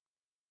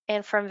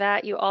 And from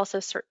that, you also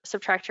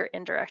subtract your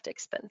indirect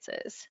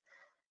expenses.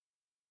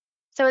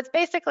 So it's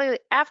basically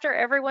after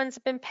everyone's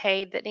been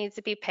paid that needs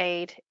to be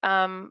paid,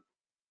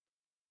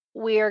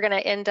 we are going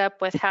to end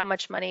up with how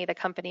much money the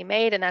company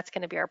made, and that's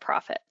going to be our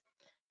profit.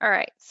 All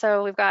right,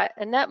 so we've got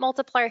a net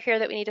multiplier here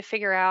that we need to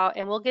figure out,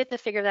 and we'll get to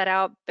figure that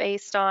out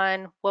based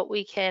on what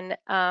we can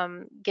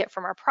get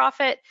from our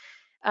profit.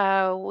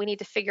 We need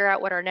to figure out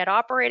what our net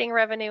operating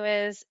revenue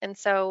is, and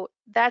so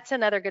that's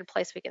another good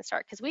place we can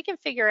start because we can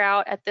figure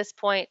out at this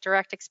point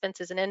direct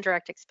expenses and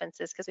indirect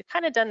expenses because we've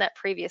kind of done that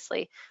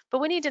previously, but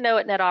we need to know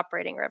what net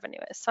operating revenue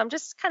is. So I'm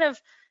just kind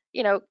of,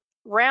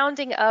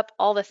 rounding up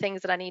all the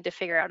things that I need to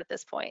figure out at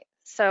this point.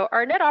 So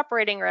our net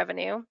operating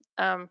revenue,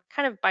 kind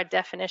of by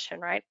definition,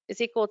 right,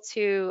 is equal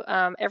to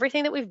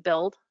everything that we've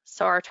billed,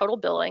 so our total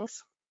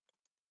billings.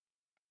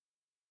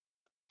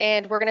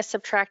 And we're going to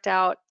subtract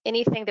out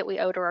anything that we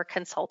owe to our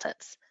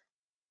consultants.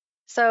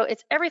 So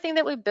it's everything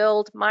that we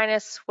build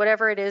minus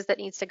whatever it is that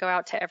needs to go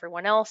out to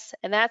everyone else.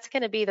 And that's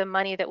going to be the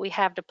money that we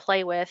have to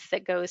play with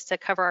that goes to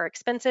cover our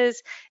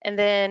expenses. And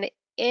then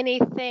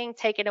anything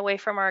taken away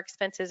from our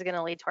expenses is going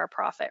to lead to our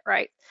profit,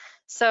 right?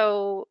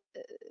 So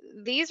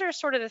these are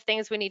sort of the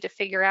things we need to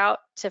figure out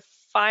to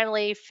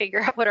finally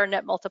figure out what our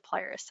net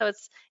multiplier is. So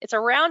it's a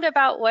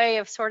roundabout way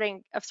of sort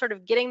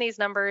of getting these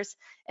numbers.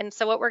 And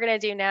so what we're going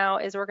to do now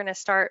is we're going to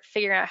start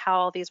figuring out how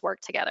all these work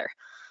together.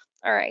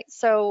 All right,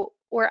 so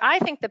where I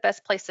think the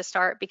best place to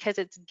start, because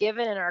it's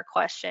given in our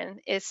question,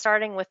 is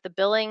starting with the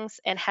billings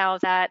and how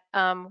that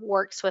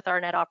works with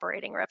our net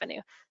operating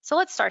revenue. So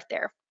let's start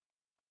there.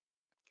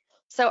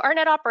 So our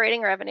net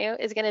operating revenue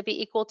is going to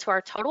be equal to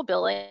our total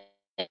billing,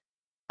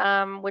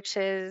 which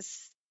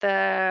is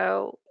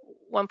the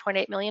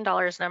 $1.8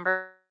 million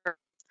number,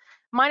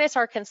 minus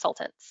our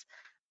consultants.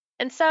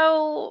 And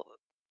so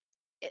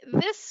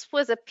this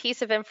was a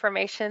piece of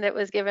information that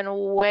was given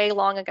way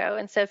long ago.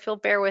 And so if you'll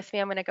bear with me,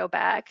 I'm going to go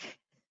back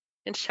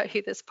and show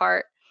you this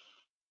part.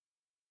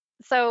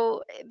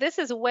 So this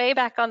is way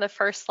back on the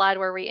first slide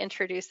where we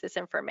introduced this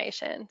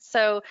information.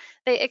 So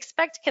they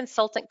expect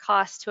consultant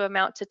costs to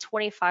amount to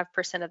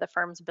 25% of the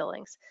firm's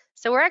billings.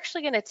 So we're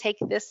actually going to take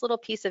this little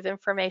piece of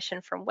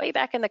information from way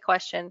back in the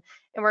question,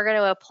 and we're going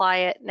to apply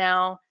it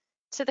now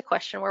to the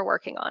question we're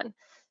working on.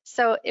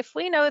 So if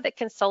we know that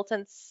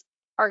consultants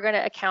are going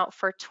to account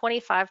for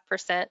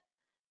 25%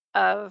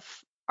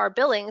 of our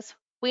billings,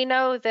 we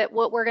know that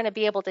what we're going to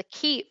be able to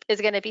keep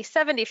is going to be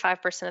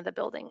 75% of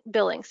the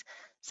billings.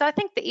 So I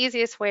think the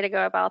easiest way to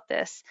go about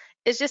this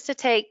is just to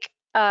take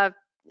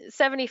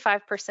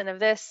 75% of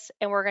this,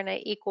 and we're going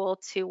to equal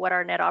to what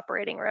our net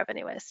operating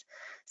revenue is.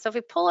 So if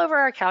we pull over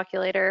our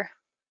calculator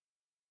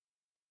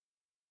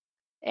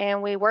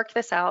and we work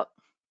this out,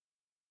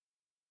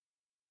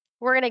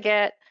 we're going to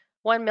get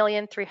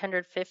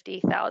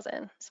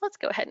 1,350,000. So let's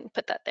go ahead and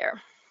put that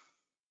there.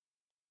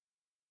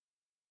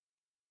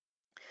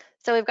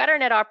 So we've got our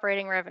net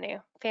operating revenue.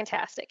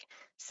 Fantastic.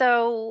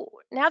 So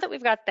now that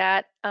we've got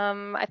that,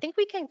 I think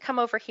we can come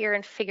over here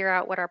and figure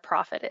out what our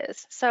profit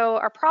is. So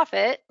our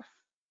profit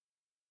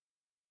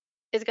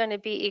is going to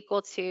be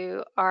equal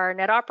to our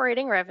net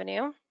operating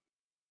revenue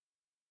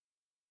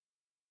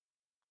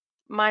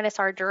minus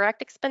our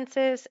direct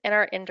expenses and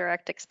our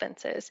indirect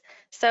expenses.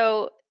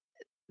 So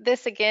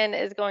this again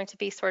is going to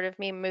be sort of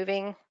me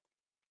moving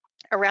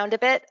around a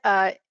bit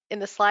in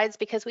the slides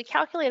because we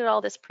calculated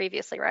all this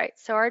previously, right?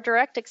 So our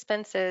direct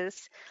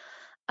expenses,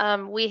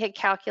 we had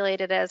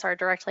calculated as our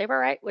direct labor,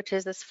 right, which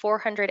is this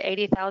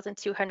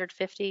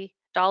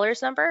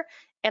 $480,250 number,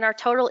 and our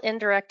total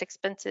indirect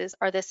expenses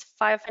are this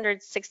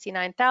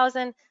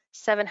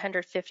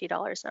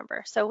 $569,750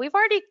 number. So we've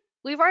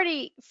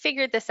already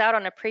figured this out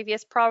on a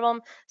previous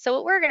problem. So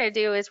what we're going to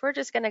do is we're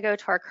just going to go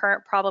to our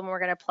current problem. We're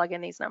going to plug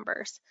in these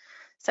numbers.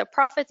 So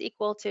profits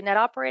equal to net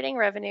operating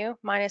revenue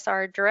minus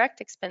our direct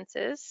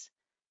expenses.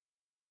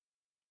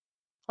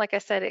 Like I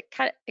said, it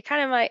kind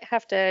of might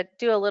have to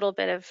do a little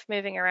bit of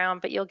moving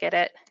around, but you'll get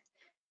it.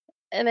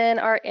 And then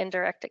our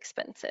indirect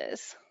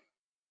expenses.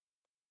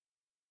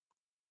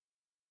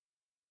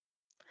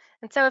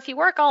 And so if you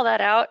work all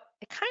that out,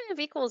 it kind of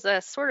equals a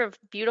sort of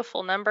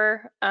beautiful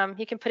number.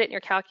 You can put it in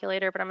your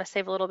calculator, but I'm going to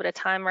save a little bit of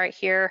time right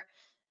here.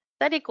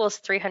 That equals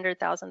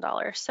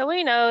 $300,000. So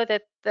we know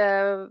that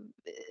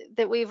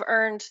we've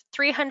earned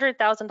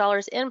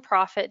 $300,000 in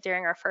profit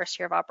during our first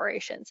year of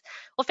operations.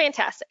 Well,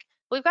 fantastic.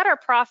 We've got our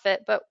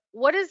profit, but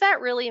what does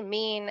that really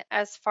mean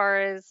as far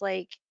as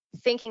like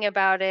thinking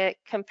about it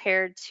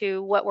compared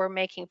to what we're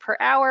making per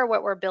hour,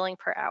 what we're billing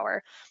per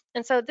hour?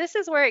 And so this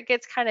is where it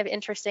gets kind of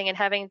interesting and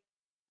having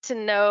to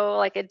know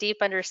like a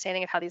deep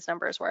understanding of how these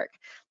numbers work.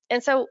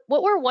 And so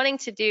what we're wanting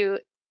to do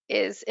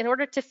is, in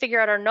order to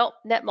figure out our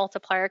net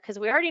multiplier, because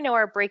we already know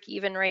our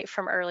break-even rate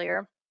from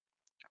earlier,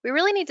 we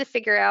really need to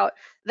figure out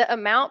the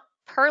amount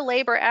per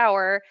labor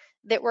hour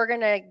that we're going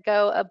to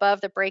go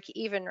above the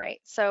break-even rate.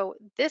 So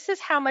this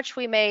is how much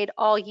we made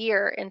all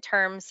year in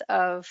terms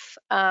of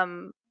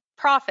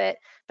profit,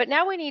 but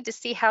now we need to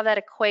see how that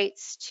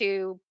equates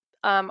to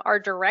our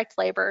direct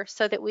labor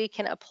so that we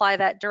can apply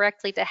that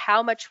directly to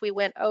how much we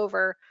went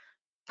over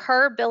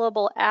per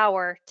billable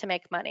hour to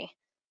make money.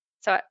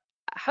 So I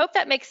hope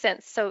that makes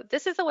sense. So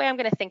this is the way I'm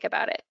going to think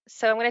about it.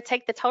 So I'm going to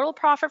take the total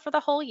profit for the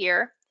whole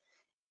year,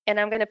 and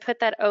I'm going to put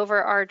that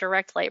over our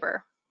direct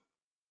labor.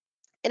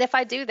 And if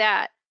I do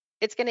that,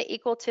 it's going to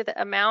equal to the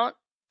amount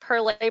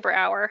per labor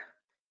hour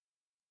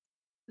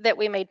that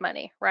we made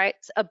money, right?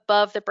 It's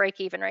above the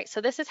break-even rate.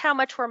 So this is how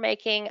much we're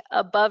making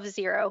above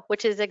zero,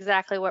 which is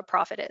exactly what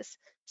profit is.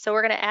 So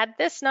we're going to add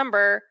this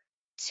number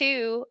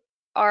to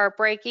our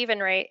break-even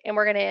rate, and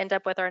we're going to end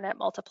up with our net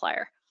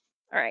multiplier.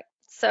 All right,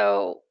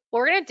 so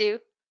what we're going to do,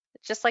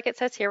 just like it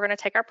says here, we're going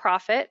to take our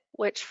profit,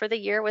 which for the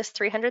year was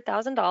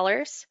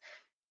 $300,000,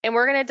 and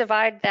we're going to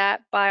divide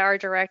that by our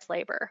direct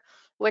labor,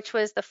 which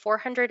was the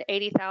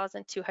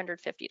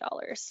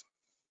 $480,250.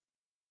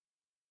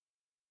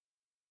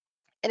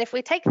 And if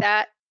we take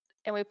that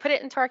and we put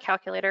it into our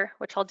calculator,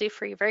 which I'll do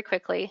for you very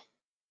quickly,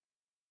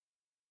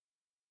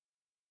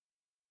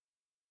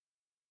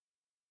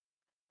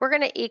 we're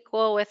going to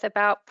equal with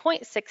about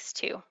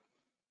 0.62.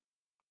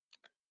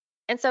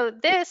 And so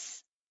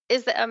this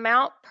is the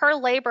amount per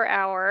labor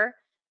hour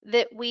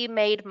that we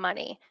made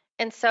money.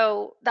 And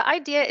so the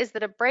idea is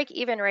that a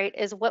break-even rate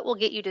is what will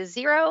get you to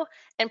zero,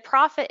 and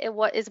profit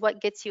is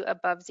what gets you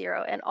above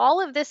zero. And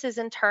all of this is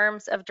in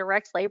terms of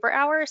direct labor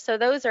hours. So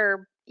those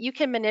are, you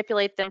can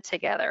manipulate them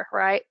together,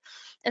 right?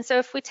 And so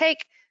if we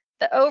take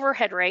the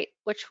overhead rate,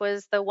 which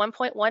was the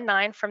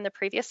 1.19 from the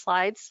previous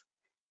slides,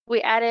 we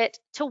add it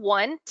to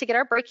 1 to get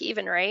our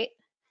break-even rate.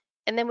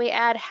 And then we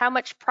add how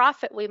much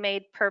profit we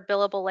made per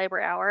billable labor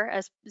hour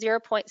as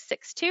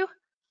 0.62.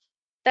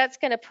 That's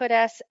going to put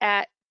us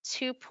at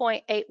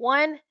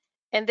 2.81,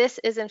 and this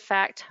is in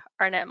fact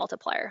our net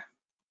multiplier.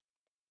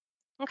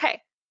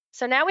 Okay,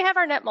 so now we have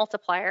our net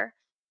multiplier,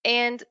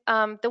 and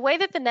the way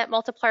that the net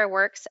multiplier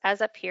works,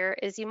 as up here,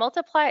 is you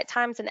multiply it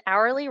times an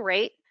hourly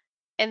rate,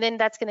 and then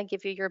that's going to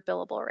give you your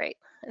billable rate.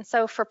 And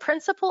so for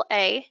principal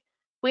A,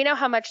 we know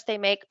how much they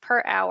make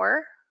per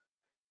hour,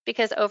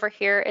 because over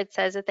here it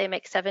says that they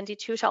make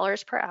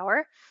 $72 per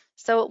hour.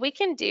 So what we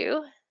can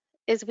do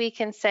is we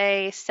can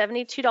say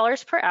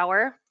 $72 per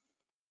hour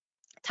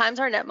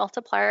times our net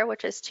multiplier,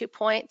 which is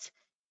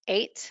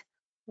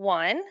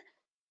 2.81,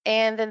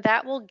 and then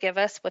that will give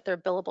us what their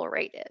billable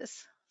rate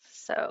is.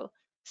 So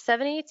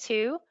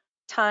 72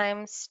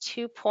 times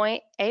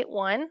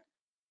 2.81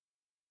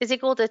 is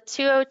equal to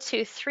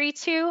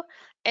 20232,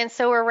 And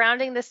so we're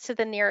rounding this to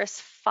the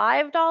nearest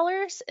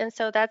 $5. And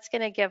so that's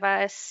going to give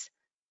us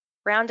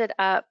rounded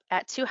up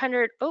at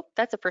 200, oh,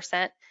 that's a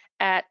percent,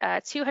 at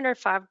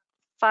 $205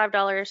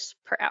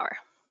 per hour.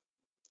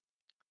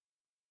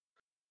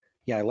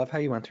 Yeah, I love how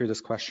you went through this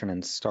question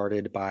and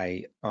started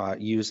by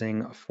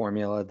using a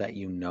formula that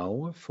you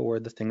know for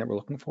the thing that we're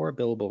looking for, a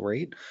billable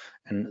rate,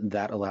 and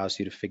that allows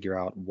you to figure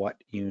out what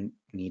you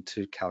need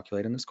to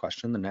calculate in this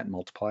question, the net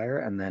multiplier,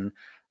 and then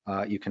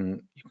you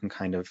can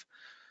kind of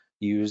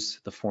use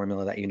the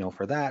formula that you know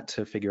for that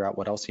to figure out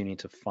what else you need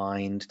to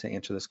find to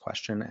answer this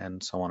question,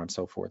 and so on and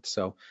so forth.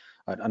 So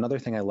another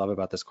thing I love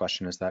about this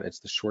question is that it's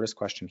the shortest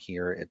question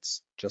here.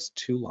 It's just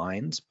 2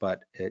 lines,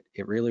 but it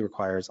really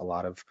requires a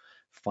lot of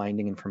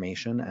finding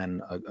information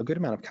and a good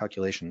amount of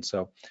calculation.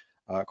 So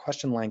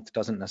question length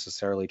doesn't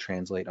necessarily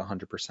translate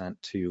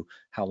 100% to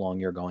how long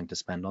you're going to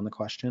spend on the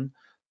question.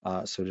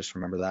 So just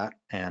remember that.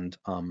 And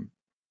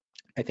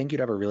I think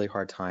you'd have a really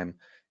hard time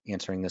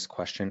answering this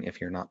question if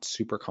you're not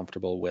super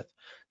comfortable with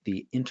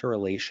the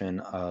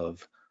interrelation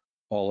of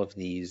all of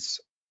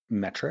these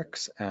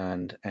metrics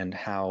and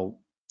how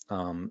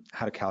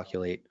to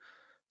calculate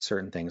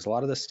certain things. A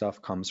lot of this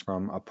stuff comes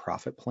from a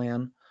profit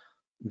plan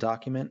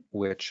document,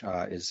 which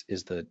is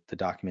the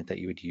document that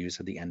you would use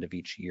at the end of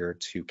each year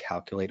to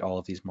calculate all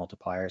of these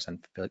multipliers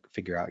and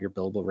figure out your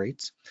billable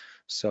rates.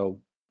 So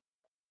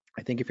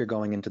I think if you're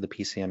going into the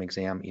PCM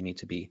exam, you need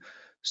to be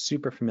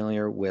super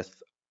familiar with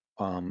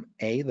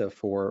the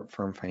 4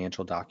 firm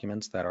financial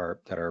documents that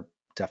are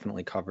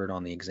definitely covered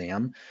on the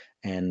exam,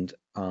 and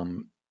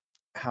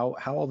how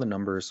all the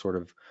numbers sort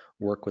of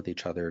work with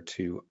each other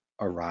to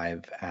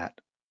arrive at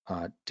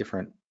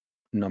different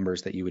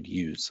numbers that you would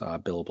use,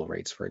 billable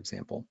rates, for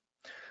example.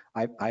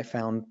 I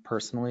found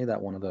personally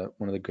that one of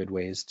the good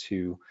ways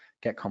to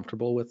get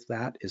comfortable with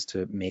that is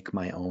to make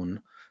my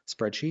own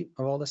spreadsheet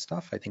of all this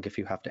stuff. I think if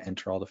you have to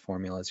enter all the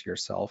formulas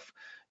yourself,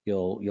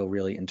 you'll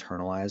really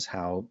internalize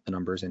how the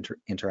numbers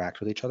interact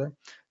with each other.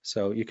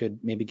 So you could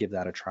maybe give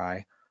that a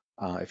try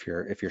if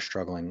you're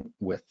struggling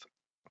with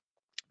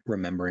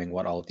remembering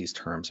what all of these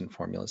terms and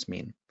formulas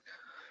mean.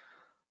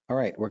 All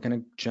right, we're going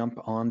to jump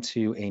on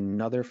to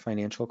another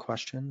financial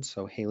question.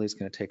 So Haley's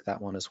going to take that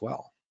one as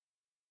well.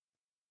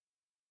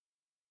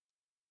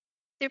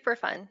 Super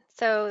fun.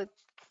 So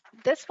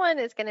this one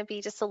is going to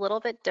be just a little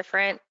bit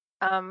different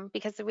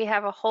because we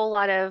have a whole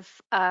lot of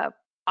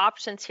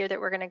options here that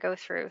we're going to go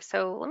through.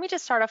 So let me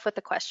just start off with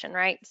the question,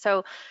 right?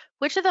 So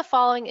which of the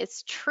following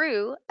is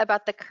true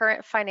about the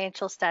current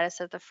financial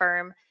status of the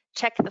firm?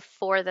 Check the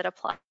 4 that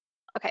apply.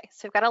 Okay,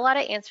 so we've got a lot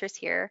of answers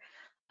here.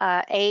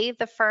 A,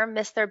 the firm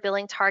missed their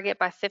billing target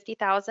by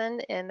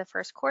 $50,000 in the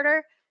first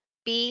quarter.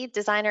 B,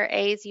 designer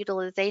A's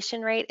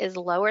utilization rate is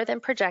lower than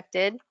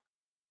projected.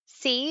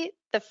 C,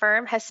 the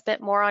firm has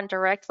spent more on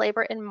direct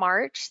labor in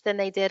March than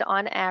they did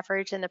on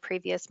average in the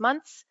previous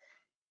months.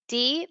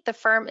 D, the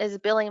firm is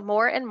billing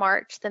more in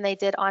March than they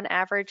did on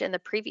average in the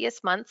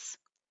previous months.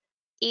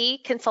 E,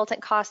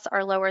 consultant costs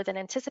are lower than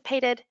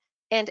anticipated.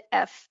 And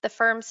F, the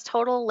firm's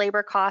total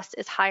labor cost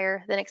is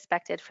higher than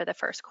expected for the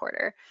first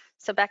quarter.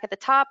 So back at the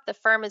top, the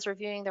firm is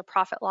reviewing their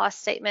profit loss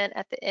statement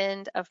at the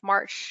end of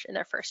March in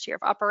their first year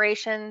of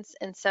operations.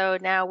 And so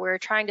now we're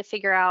trying to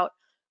figure out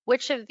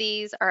which of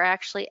these are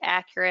actually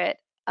accurate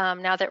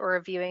now that we're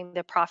reviewing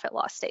the profit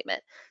loss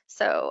statement.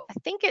 So I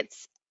think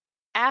it's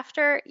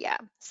after, yeah.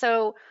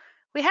 So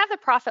we have the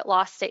profit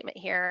loss statement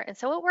here. And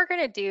so what we're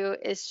going to do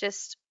is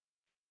just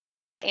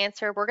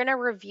answer, we're going to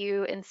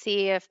review and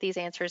see if these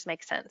answers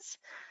make sense.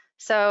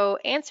 So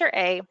answer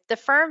A, the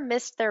firm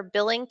missed their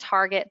billing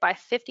target by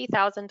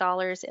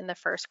 $50,000 in the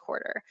first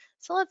quarter.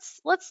 So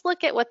let's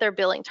look at what their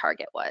billing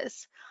target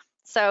was.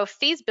 So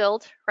fees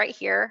billed right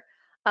here.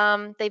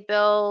 They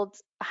billed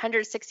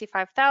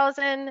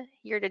 165,000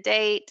 year to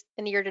date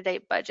in the year to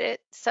date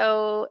budget.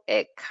 So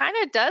it kind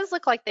of does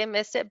look like they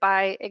missed it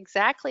by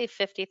exactly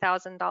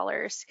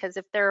 $50,000 because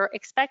if they're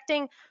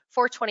expecting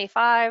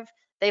 425,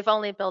 they've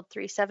only billed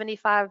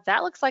 375.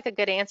 That looks like a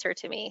good answer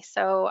to me.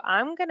 So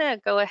I'm gonna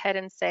go ahead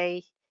and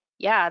say,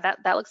 yeah,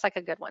 that looks like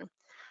a good one.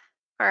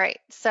 All right,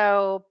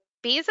 so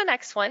B is the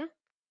next one.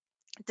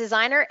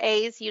 Designer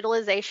A's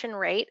utilization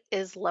rate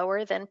is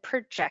lower than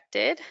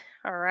projected.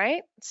 All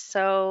right,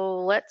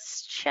 so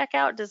let's check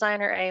out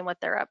Designer A and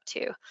what they're up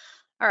to.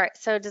 All right,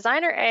 so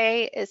Designer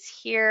A is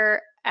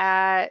here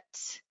at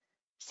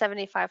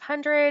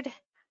 7,500.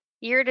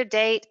 Year to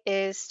date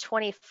is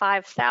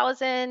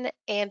 25,000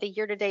 and the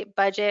year to date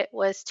budget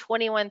was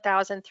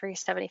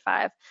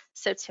 21,375.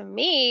 So to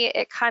me,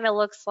 it kind of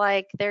looks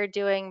like they're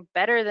doing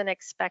better than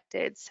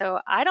expected.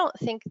 So I don't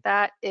think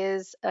that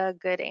is a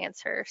good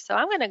answer. So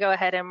I'm going to go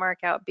ahead and mark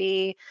out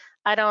B.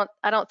 I don't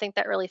think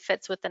that really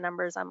fits with the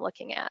numbers I'm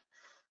looking at.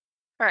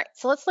 All right,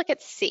 so let's look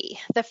at C.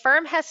 The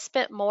firm has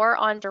spent more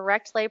on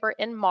direct labor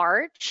in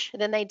March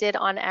than they did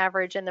on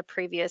average in the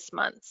previous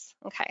months.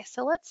 Okay,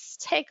 so let's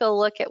take a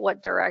look at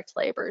what direct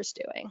labor is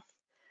doing.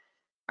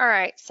 All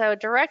right, so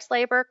direct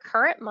labor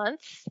current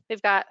month,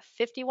 we've got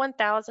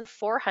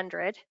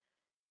 51,400.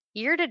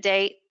 Year to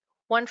date,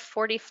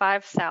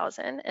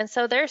 $145,000. And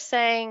so they're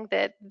saying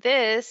that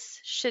this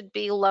should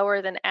be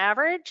lower than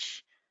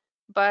average.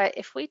 But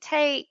if we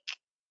take,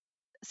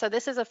 so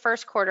this is a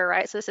first quarter,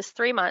 right? So this is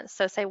 3 months.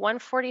 So say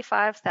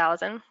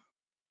 145,000,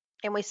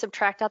 and we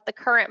subtract out the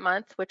current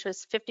month, which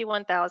was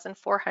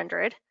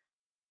 51,400.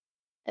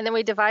 And then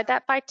we divide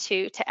that by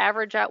 2 to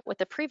average out what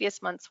the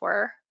previous months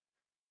were.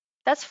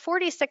 That's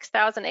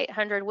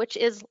 46,800, which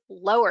is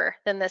lower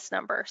than this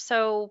number.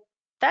 So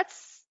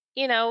that's,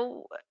 you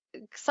know,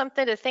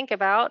 something to think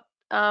about.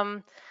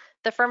 The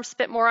firm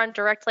spent more on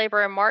direct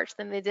labor in March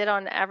than they did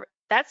on average.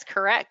 That's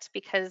correct,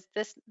 because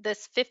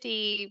this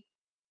 50,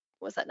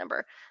 what's that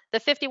number? The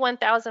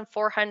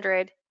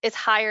 51,400 is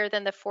higher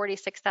than the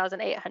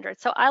 46,800.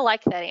 So I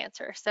like that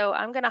answer. So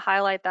I'm going to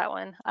highlight that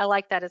one. I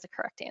like that as a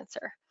correct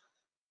answer.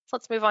 So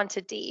let's move on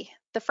to D.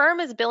 The firm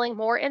is billing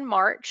more in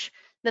March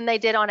than they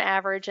did on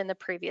average in the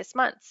previous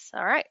months.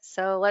 All right,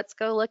 so let's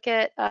go look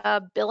at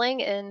billing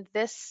in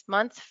this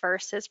month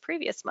versus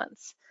previous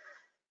months.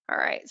 All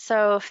right,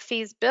 so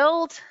fees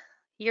billed,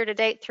 year to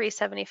date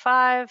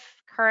 375,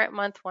 current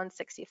month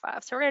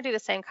 165. So we're gonna do the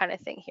same kind of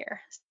thing here.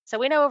 So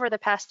we know over the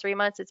past 3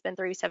 months it's been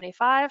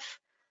 375.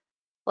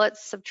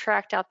 Let's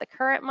subtract out the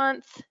current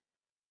month,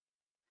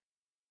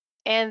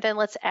 and then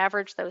let's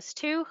average those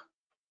two.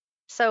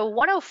 So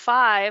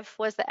 105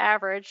 was the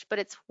average, but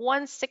it's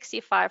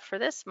 165 for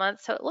this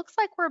month. So it looks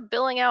like we're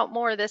billing out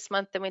more this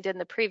month than we did in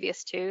the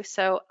previous two.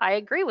 So I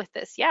agree with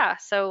this. Yeah.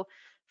 So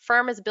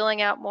firm is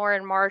billing out more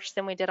in March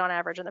than we did on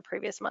average in the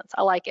previous months.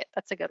 I like it.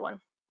 That's a good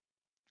one.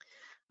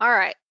 All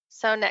right.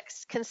 So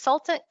next,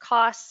 consultant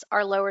costs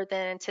are lower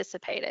than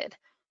anticipated.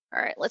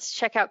 All right. Let's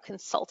check out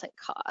consultant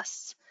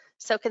costs.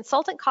 So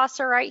consultant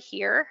costs are right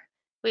here.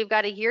 We've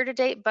got a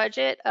year-to-date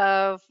budget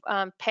of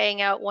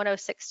paying out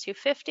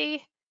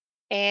 106,250.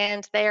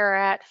 And they are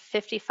at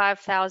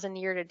 55,000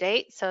 year to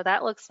date. So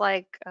that looks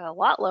like a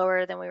lot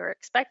lower than we were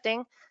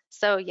expecting.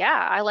 So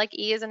yeah, I like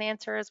E as an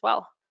answer as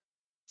well.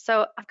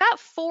 So I've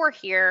got 4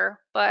 here,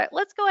 but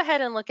let's go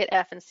ahead and look at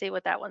F and see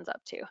what that one's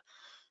up to.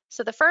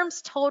 So the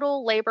firm's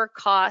total labor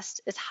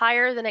cost is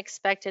higher than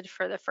expected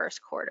for the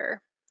first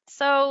quarter.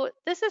 So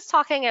this is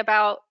talking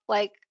about,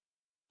 like,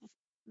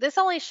 this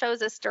only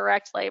shows us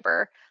direct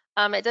labor.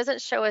 It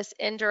doesn't show us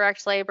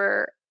indirect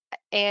labor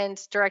and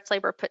direct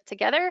labor put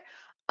together.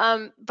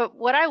 But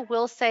what I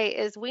will say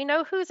is we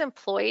know who's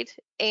employed,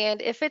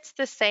 and if it's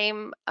the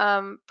same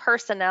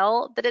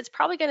personnel, that it's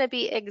probably going to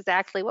be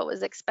exactly what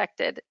was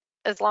expected,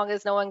 as long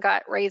as no one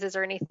got raises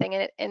or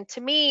anything. And to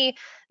me,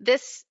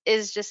 this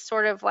is just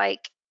sort of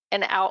like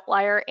an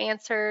outlier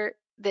answer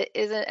that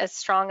isn't as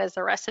strong as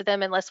the rest of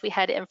them unless we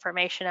had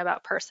information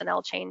about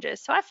personnel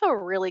changes. So I feel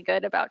really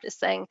good about just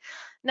saying,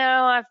 no,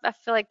 I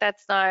feel like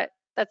that's not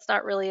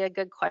really a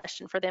good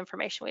question for the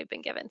information we've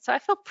been given. So I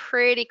feel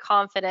pretty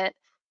confident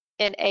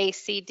in A,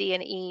 C, D,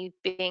 and E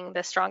being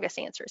the strongest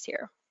answers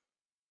here.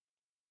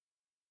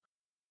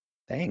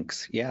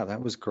 Thanks. Yeah,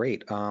 that was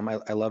great.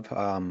 I love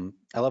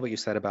what you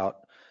said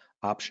about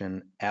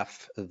option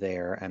F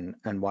there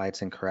and why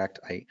it's incorrect.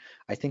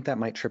 I think that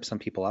might trip some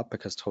people up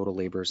because total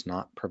labor is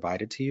not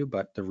provided to you,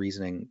 but the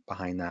reasoning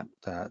behind that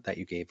that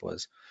you gave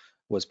was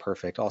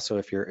perfect. Also,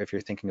 if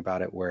you're thinking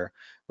about it, we're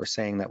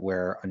saying that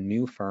we're a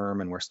new firm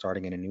and we're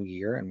starting in a new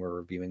year and we're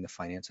reviewing the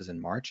finances in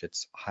March.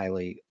 It's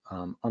highly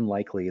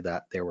unlikely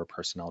that there were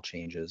personnel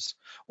changes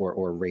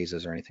or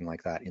raises or anything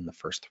like that in the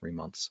first 3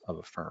 months of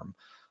a firm.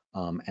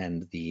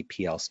 And the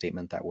PL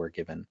statement that we're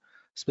given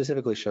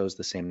specifically shows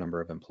the same number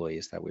of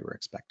employees that we were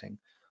expecting.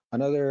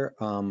 Another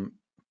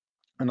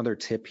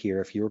tip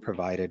here, if you were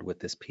provided with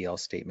this PL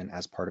statement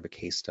as part of a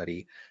case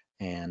study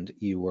and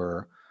you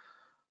were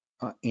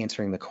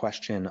answering the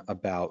question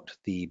about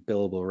the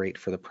billable rate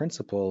for the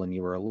principal and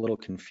you were a little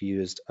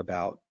confused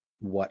about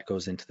what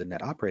goes into the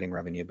net operating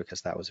revenue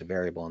because that was a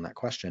variable in that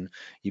question,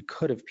 you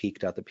could have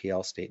peeked at the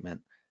PL statement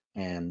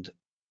and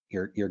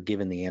you're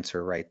given the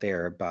answer right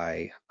there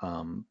by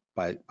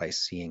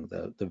seeing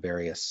the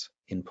various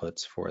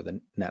inputs for the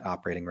net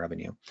operating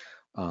revenue.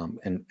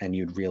 And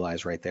you'd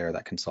realize right there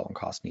that consultant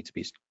costs need to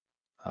be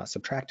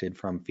subtracted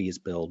from fees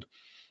billed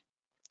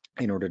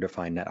in order to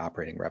find net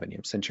operating revenue.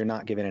 Since you're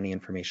not given any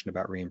information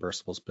about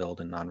reimbursables billed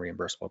and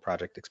non-reimbursable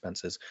project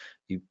expenses,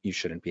 you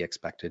shouldn't be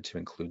expected to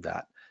include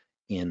that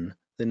in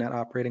the net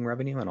operating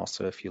revenue. And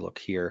also, if you look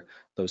here,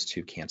 those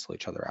two cancel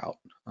each other out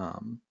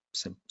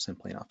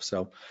simply enough.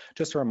 So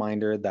just a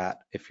reminder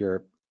that if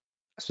you're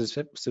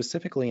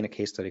specifically in a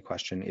case study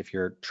question, if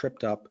you're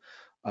tripped up,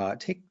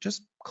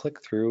 just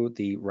click through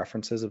the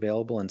references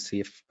available and see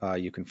if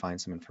you can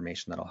find some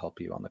information that'll help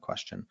you on the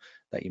question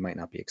that you might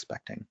not be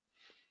expecting.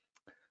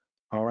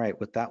 All right,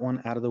 with that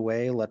one out of the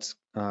way, let's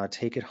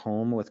take it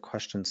home with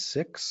question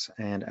 6,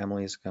 and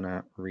Emily's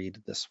gonna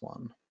read this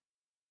one.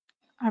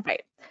 All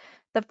right.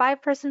 The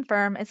 5-person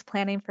firm is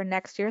planning for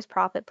next year's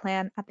profit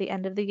plan at the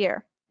end of the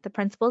year. The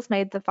principals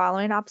made the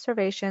following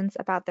observations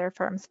about their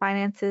firm's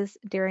finances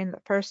during the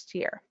first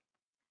year.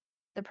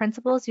 The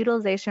principal's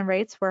utilization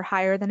rates were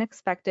higher than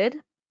expected.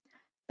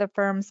 The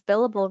firm's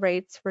billable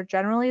rates were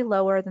generally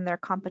lower than their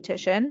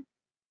competition.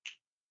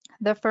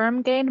 The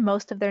firm gained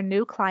most of their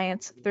new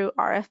clients through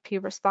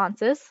RFP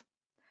responses.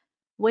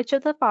 Which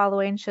of the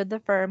following should the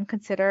firm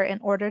consider in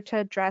order to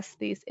address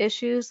these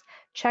issues?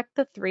 Check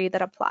the 3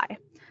 that apply.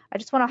 I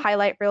just want to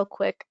highlight real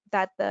quick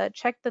that the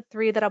check the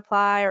 3 that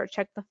apply or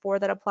check the 4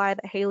 that apply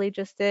that Haley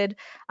just did,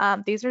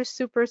 these are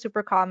super,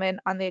 super common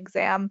on the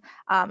exam,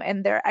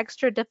 and they're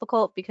extra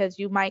difficult because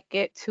you might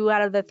get 2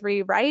 out of the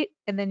 3 right,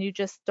 and then you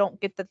just don't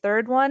get the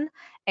third one,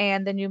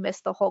 and then you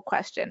miss the whole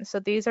question. So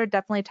these are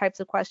definitely types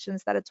of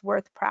questions that it's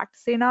worth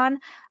practicing on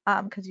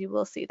because you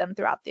will see them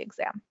throughout the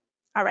exam.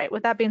 All right,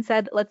 with that being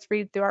said, let's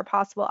read through our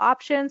possible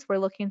options. We're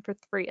looking for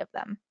 3 of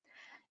them.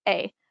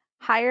 A,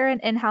 hire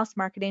an in-house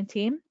marketing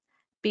team.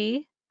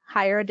 B,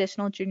 hire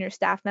additional junior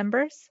staff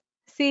members.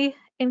 C,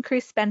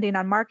 increase spending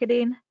on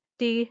marketing.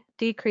 D,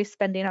 decrease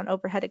spending on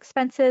overhead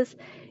expenses.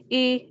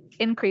 E,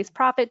 increase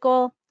profit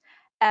goal.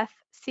 F,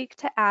 seek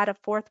to add a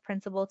 4th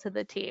principal to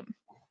the team.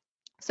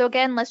 So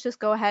again, let's just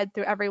go ahead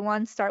through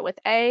everyone. Start with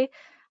A,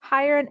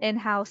 hire an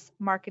in-house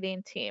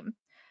marketing team.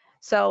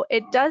 So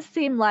it does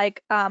seem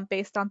like,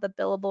 based on the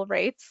billable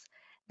rates,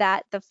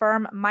 that the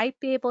firm might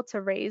be able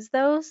to raise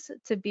those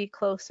to be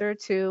closer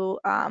to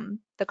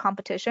the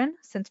competition,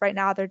 since right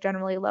now they're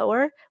generally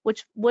lower,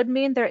 which would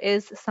mean there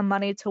is some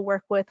money to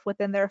work with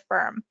within their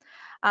firm.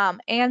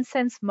 And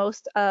since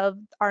most of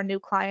our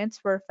new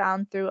clients were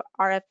found through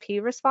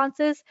RFP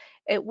responses,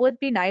 it would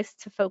be nice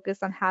to focus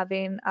on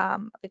having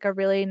like a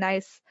really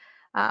nice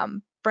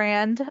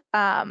brand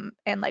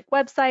and like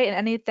website and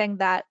anything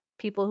that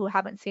people who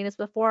haven't seen us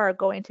before are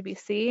going to be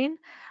seeing.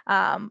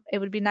 It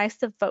would be nice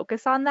to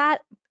focus on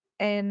that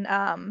and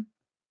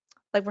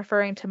like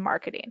referring to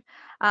marketing.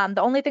 The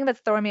only thing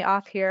that's throwing me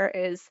off here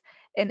is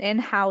an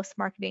in-house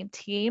marketing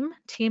team.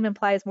 Team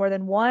implies more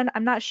than one.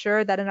 I'm not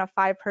sure that in a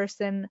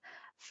 5-person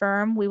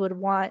firm we would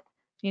want,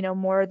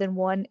 more than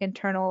one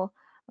internal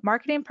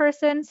marketing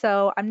person.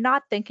 So I'm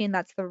not thinking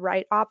that's the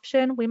right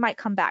option. We might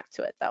come back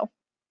to it though.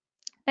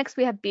 Next,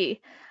 we have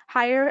B,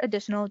 hire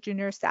additional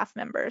junior staff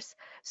members.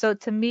 So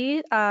to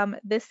me,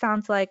 this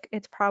sounds like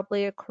it's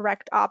probably a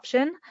correct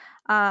option.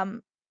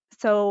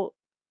 So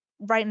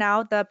right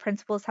now, the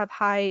principals have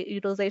high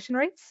utilization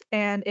rates,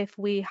 and if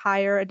we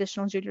hire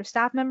additional junior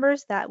staff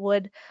members, that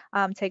would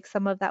take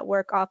some of that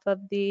work off of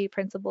the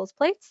principals'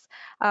 plates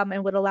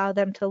and would allow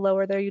them to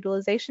lower their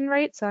utilization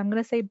rate. So I'm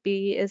going to say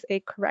B is a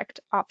correct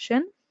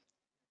option.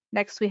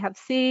 Next, we have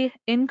C,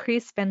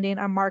 increase spending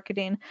on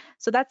marketing.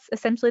 So that's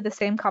essentially the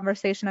same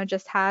conversation I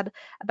just had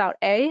about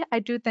A. I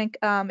do think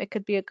it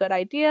could be a good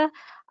idea.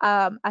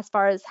 As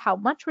far as how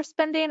much we're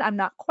spending, I'm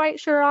not quite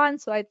sure on.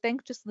 So I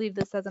think just leave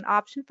this as an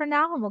option for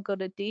now, and we'll go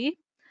to D,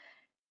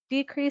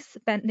 decrease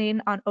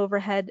spending on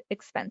overhead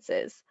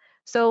expenses.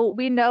 So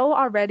we know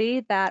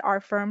already that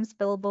our firm's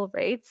billable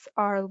rates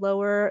are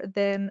lower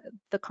than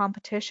the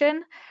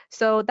competition.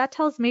 So that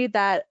tells me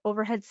that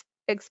overhead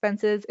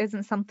expenses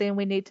isn't something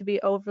we need to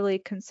be overly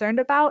concerned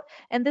about.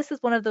 And this is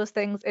one of those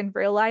things in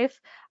real life.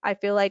 I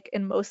feel like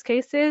in most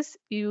cases,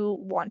 you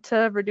want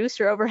to reduce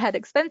your overhead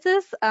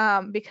expenses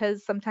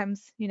because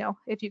sometimes,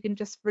 if you can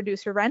just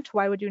reduce your rent,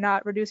 why would you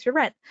not reduce your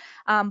rent?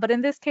 But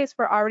in this case,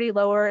 we're already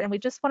lower and we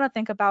just want to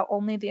think about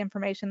only the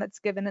information that's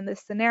given in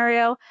this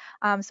scenario.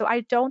 So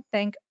I don't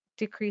think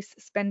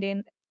decreased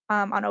spending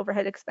on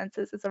overhead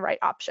expenses is the right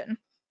option.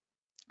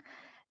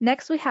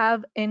 Next, we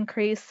have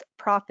increase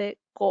profit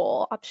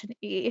goal, option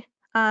E.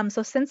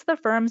 So since the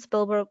firm's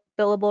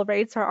billable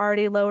rates are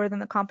already lower than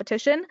the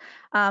competition,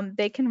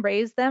 they can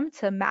raise them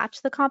to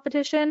match the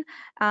competition,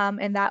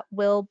 and that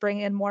will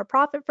bring in more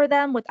profit for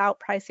them without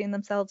pricing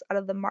themselves out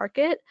of the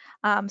market.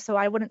 So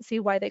I wouldn't see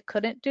why they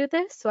couldn't do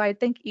this. So I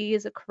think E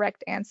is a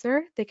correct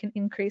answer. They can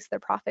increase their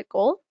profit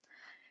goal.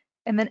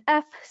 And then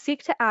F,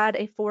 seek to add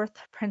a 4th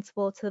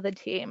principal to the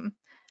team.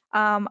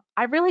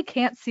 I really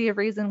can't see a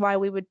reason why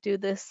we would do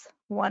this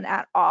one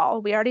at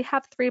all. We already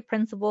have 3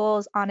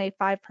 principals on a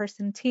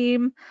 5-person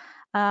team,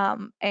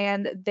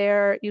 and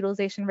their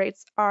utilization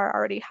rates are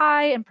already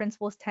high, and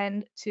principals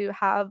tend to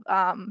have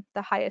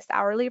the highest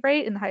hourly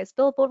rate and the highest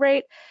billable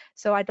rate.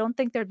 So I don't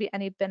think there'd be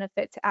any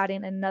benefit to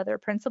adding another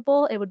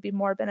principal. It would be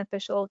more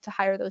beneficial to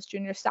hire those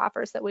junior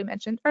staffers that we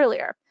mentioned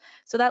earlier.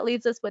 So that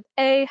leaves us with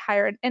A,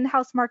 hire an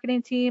in-house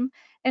marketing team,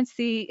 and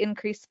C,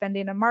 increase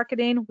spending on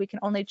marketing. We can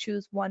only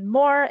choose one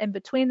more in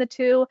between the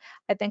two.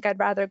 I think I'd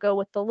rather go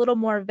with the little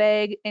more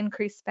vague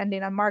increase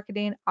spending on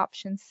marketing,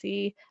 option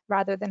C,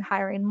 rather than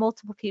hiring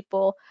multiple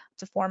people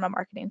to form a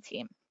marketing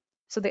team.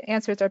 So the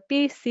answers are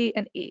B, C,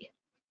 and E.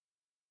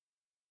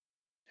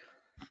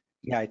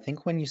 Yeah, I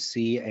think when you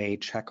see a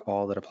check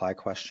all that apply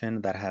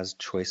question that has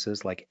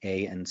choices like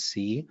A and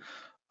C,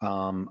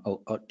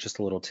 just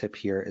a little tip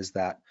here is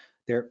that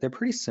they're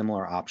pretty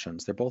similar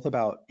options. They're both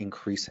about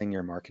increasing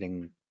your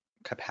marketing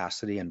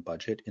capacity and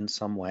budget in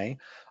some way,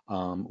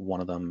 one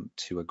of them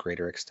to a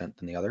greater extent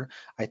than the other.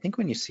 I think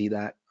when you see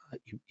that,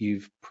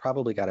 you've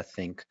probably got to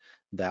think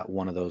that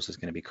one of those is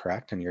going to be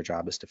correct, and your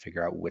job is to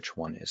figure out which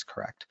one is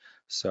correct.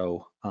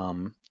 So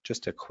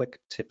just a quick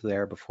tip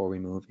there before we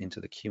move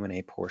into the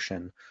Q&A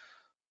portion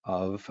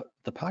of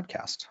the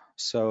podcast.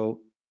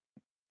 So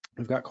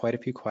We've got quite a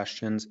few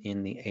questions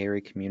in the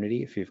ARI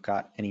community. If you've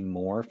got any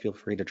more, feel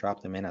free to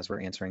drop them in as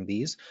we're answering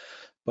these.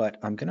 But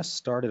I'm going to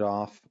start it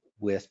off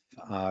with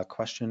a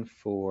question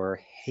for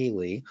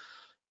Haley.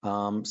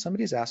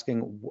 Somebody's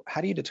asking,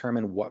 how do you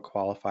determine what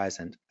qualifies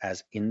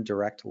as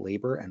indirect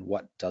labor and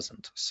what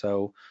doesn't?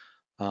 So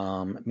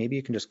maybe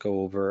you can just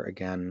go over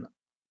again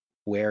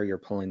where you're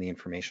pulling the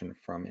information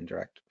from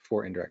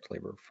indirect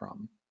labor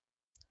from.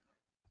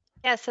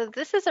 Yeah, so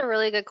this is a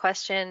really good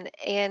question.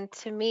 And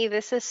to me,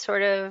 this is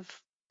sort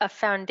of a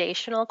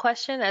foundational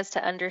question as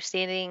to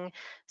understanding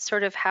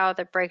sort of how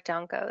the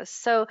breakdown goes.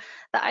 So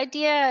the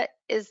idea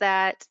is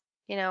that,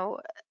 you know,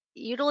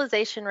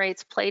 utilization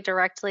rates play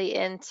directly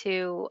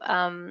into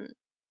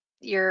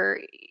your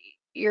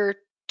your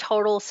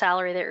total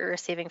salary that you're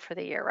receiving for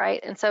the year,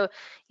 right? And so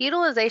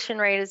utilization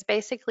rate is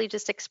basically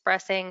just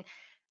expressing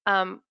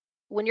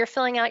when you're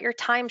filling out your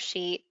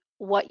timesheet,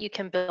 what you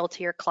can bill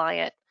to your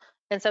client.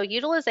 And so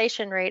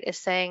utilization rate is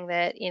saying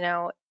that, you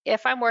know,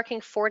 if I'm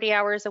working 40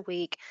 hours a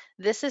week,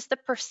 this is the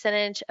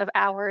percentage of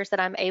hours that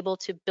I'm able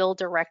to bill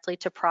directly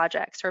to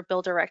projects or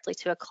bill directly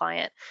to a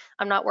client.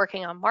 I'm not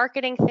working on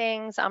marketing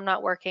things. I'm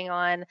not working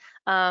on,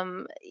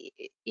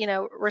 you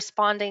know,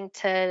 responding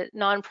to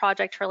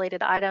non-project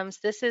related items.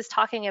 This is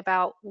talking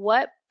about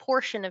what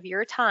portion of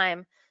your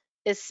time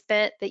is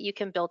spent that you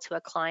can bill to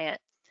a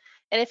client.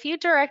 And if you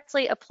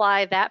directly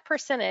apply that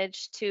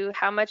percentage to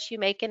how much you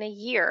make in a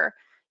year,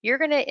 you're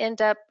going to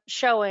end up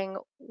showing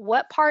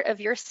what part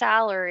of your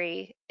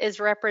salary is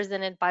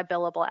represented by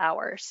billable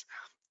hours.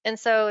 And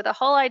so the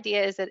whole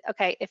idea is that,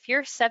 okay, if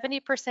you're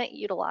 70%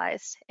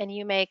 utilized and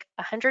you make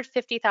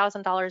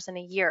 $150,000 in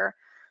a year,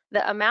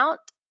 the amount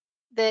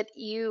that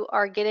you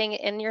are getting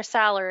in your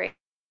salary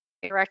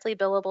directly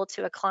billable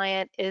to a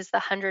client is the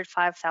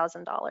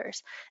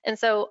 $105,000. And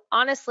so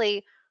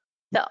honestly,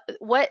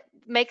 what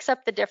makes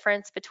up the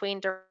difference between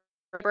direct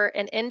labor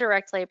and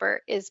indirect labor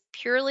is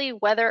purely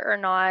whether or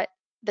not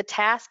the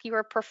task you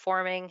are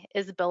performing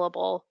is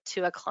billable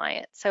to a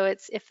client. So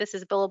it's if this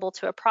is billable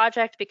to a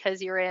project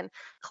because you're in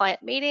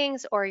client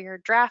meetings or you're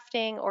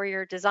drafting or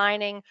you're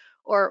designing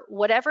or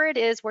whatever it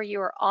is where you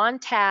are on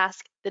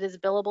task that is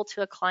billable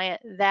to a client,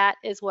 that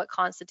is what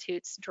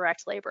constitutes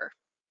direct labor.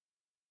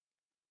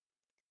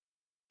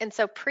 And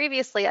so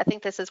previously, I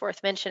think this is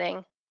worth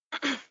mentioning,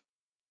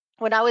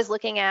 when I was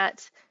looking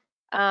at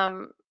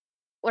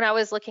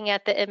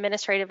the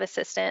administrative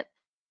assistant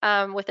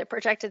with a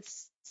projected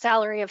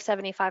salary of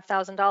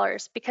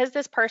 $75,000, because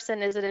this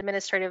person is an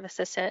administrative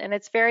assistant and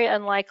it's very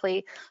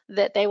unlikely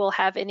that they will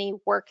have any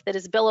work that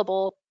is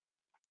billable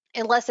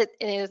unless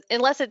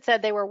it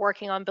said they were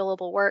working on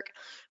billable work.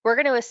 We're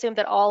going to assume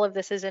that all of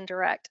this is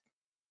indirect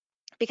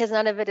because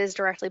none of it is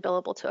directly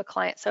billable to a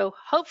client. So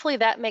hopefully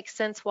that makes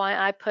sense why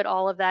I put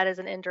all of that as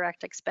an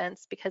indirect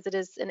expense, because it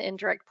is an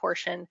indirect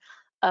portion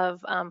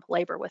of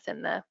labor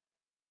within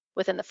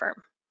the firm.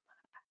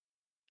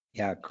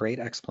 Yeah, great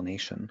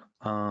explanation.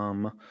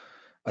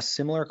 A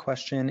similar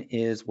question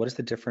is, what is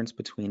the difference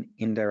between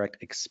indirect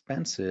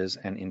expenses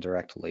and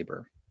indirect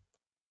labor?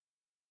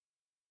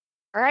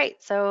 All right,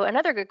 so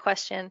another good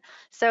question.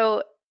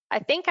 So I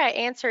think I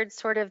answered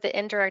sort of the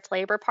indirect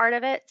labor part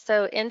of it.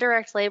 So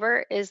indirect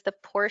labor is the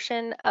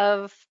portion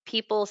of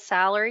people's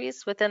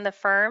salaries within the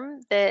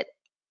firm that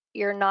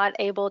you're not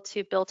able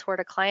to bill toward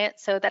a client.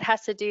 So that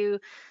has to do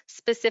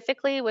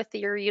specifically with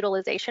your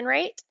utilization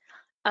rate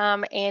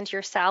and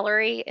your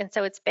salary. And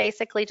so it's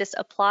basically just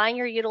applying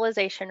your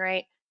utilization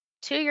rate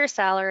to your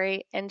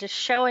salary and just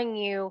showing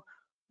you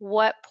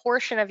what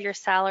portion of your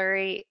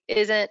salary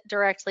isn't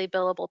directly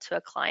billable to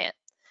a client.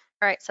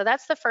 All right, so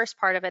that's the first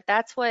part of it.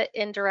 That's what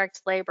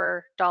indirect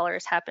labor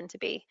dollars happen to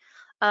be.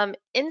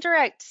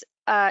 Indirect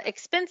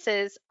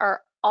expenses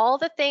are all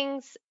the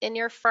things in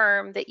your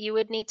firm that you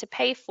would need to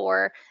pay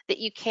for that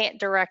you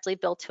can't directly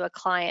bill to a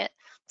client.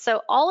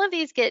 So all of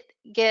these get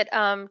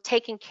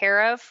taken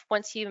care of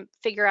once you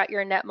figure out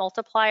your net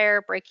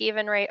multiplier,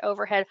 break-even rate,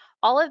 overhead.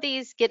 All of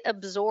these get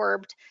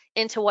absorbed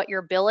into what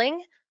you're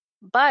billing,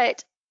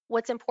 but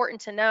what's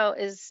important to know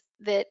is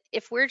that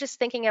if we're just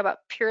thinking about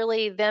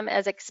purely them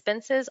as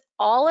expenses,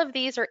 all of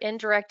these are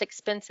indirect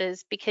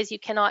expenses because you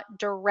cannot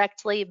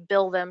directly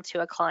bill them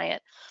to a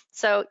client.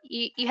 So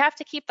you have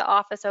to keep the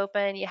office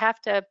open, you have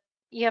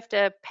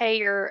to pay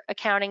your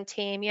accounting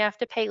team, you have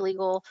to pay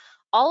legal.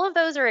 All of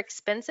those are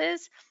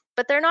expenses,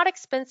 but they're not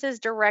expenses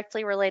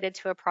directly related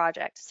to a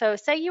project. So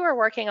say you were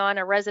working on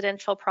a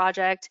residential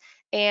project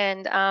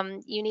and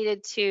you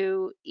needed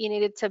to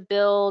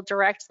bill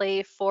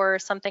directly for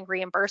something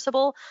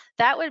reimbursable.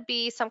 That would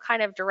be some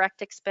kind of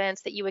direct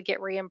expense that you would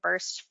get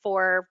reimbursed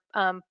for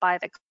by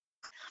the.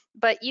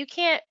 But you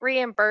can't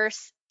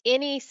reimburse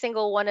any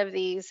single one of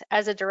these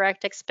as a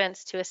direct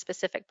expense to a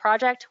specific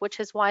project, which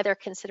is why they're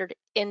considered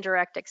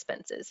indirect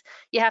expenses.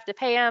 You have to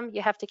pay them,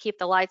 you have to keep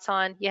the lights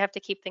on, you have to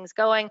keep things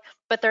going,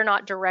 but they're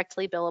not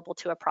directly billable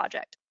to a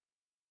project.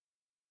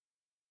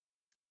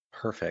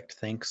 Perfect.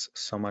 Thanks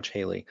so much,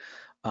 Haley.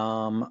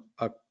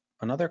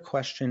 Another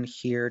question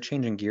here,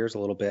 changing gears a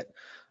little bit.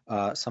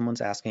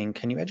 Someone's asking,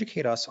 can you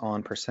educate us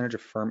on percentage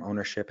of firm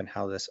ownership and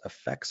how this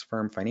affects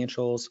firm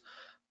financials?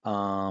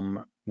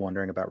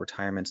 Wondering about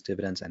retirements,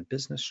 dividends, and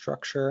business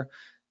structure.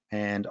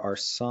 And are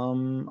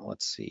some,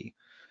 let's see,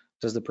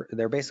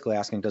 they're basically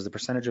asking, does the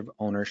percentage of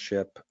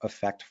ownership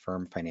affect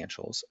firm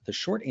financials? The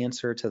short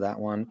answer to that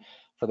one,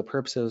 for the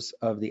purposes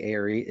of the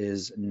ARE,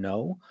 is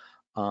no,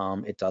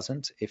 it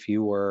doesn't. If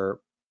you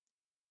were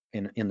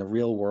in the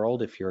real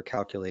world, if you're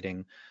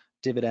calculating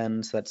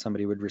dividends that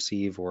somebody would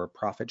receive or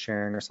profit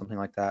sharing or something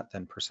like that,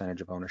 then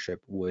percentage of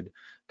ownership would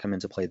come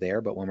into play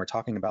there. But when we're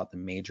talking about the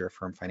major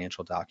firm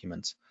financial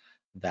documents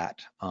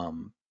that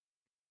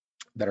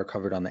that are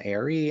covered on the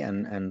ARE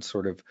and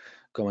sort of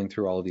going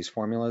through all of these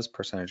formulas,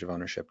 percentage of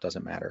ownership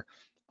doesn't matter.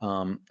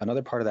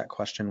 Another part of that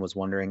question was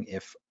wondering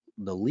if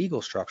the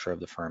legal structure of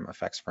the firm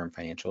affects firm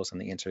financials, and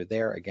the answer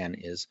there again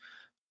is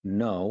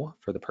no,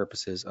 for the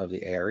purposes of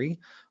the ARE.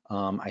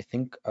 I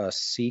think a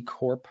C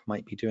Corp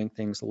might be doing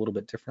things a little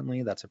bit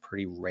differently. That's a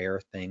pretty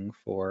rare thing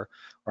for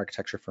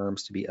architecture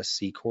firms to be a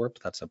C Corp.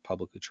 That's a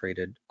publicly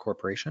traded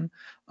corporation.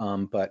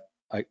 But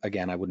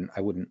again, I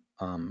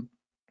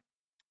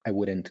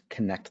wouldn't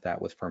connect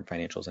that with firm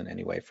financials in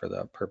any way for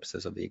the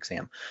purposes of the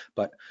exam.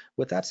 But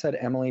with that said,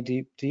 Emily,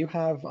 do you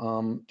have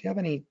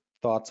any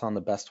thoughts on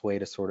the best way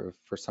to sort of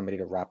for somebody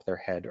to wrap their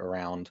head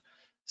around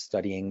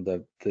studying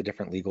the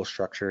different legal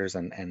structures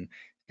and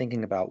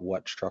thinking about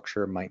what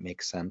structure might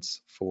make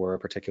sense for a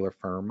particular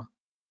firm?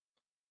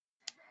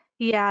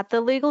 Yeah, the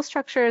legal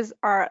structures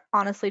are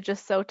honestly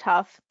just so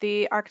tough.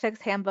 The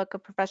Architect's Handbook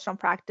of Professional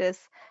Practice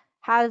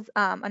has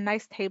a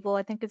nice table,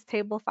 I think it's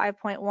table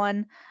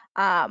 5.1,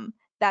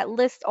 that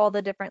lists all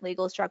the different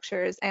legal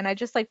structures. And I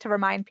just like to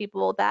remind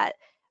people that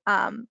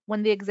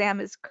when the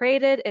exam is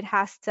created, it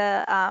has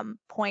to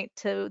point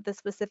to the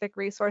specific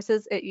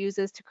resources it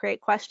uses to create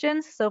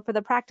questions. So for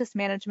the practice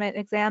management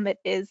exam, it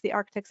is the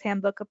Architect's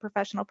Handbook of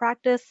Professional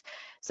Practice.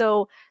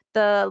 So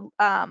the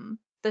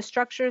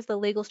structures, the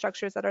legal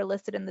structures that are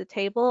listed in the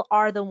table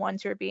are the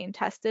ones you're being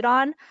tested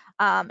on.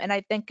 And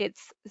I think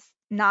it's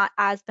not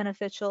as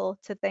beneficial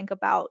to think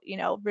about,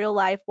 real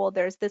life, well,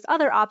 there's this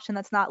other option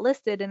that's not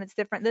listed and it's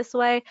different this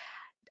way.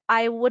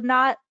 I would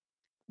not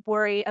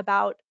worry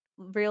about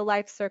real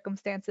life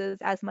circumstances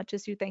as much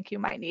as you think you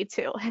might need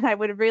to. And I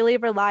would really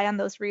rely on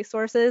those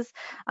resources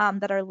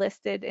that are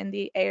listed in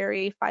the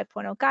ARE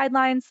 5.0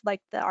 guidelines,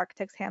 like the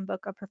Architect's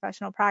Handbook of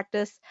Professional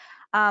Practice.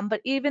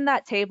 But even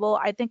that table,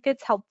 I think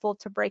it's helpful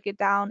to break it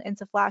down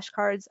into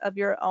flashcards of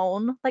your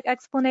own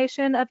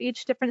explanation of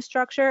each different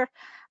structure.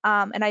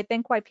 And I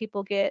think why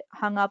people get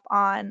hung up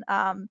on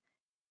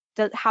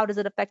how does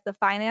it affect the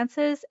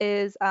finances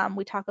is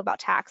we talk about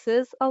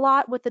taxes a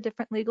lot with the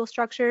different legal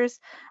structures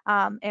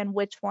and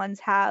which ones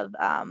have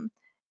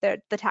the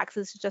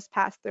taxes just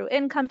pass through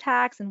income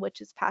tax and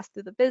which is passed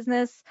through the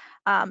business.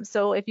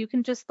 So if you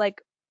can just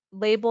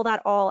label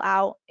that all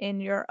out in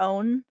your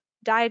own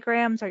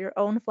diagrams or your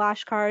own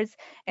flashcards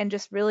and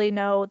just really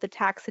know the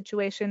tax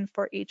situation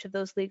for each of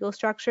those legal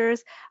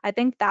structures, I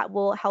think that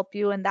will help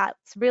you, and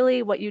that's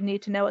really what you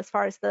need to know as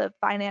far as the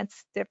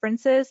finance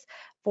differences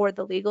for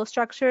the legal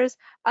structures.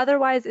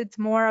 Otherwise, it's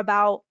more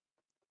about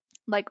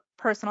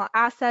personal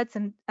assets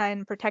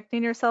and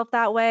protecting yourself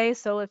that way.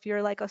 So if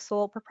you're a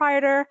sole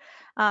proprietor,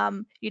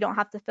 you don't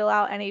have to fill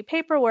out any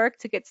paperwork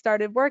to get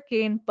started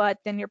working, but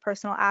then your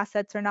personal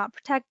assets are not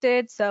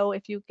protected. So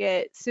if you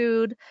get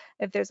sued,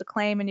 if there's a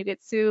claim and you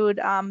get sued,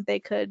 they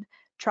could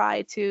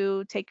try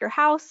to take your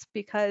house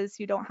because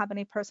you don't have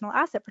any personal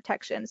asset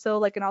protection.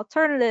 So an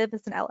alternative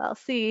is an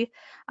LLC,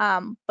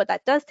 but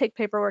that does take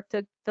paperwork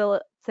to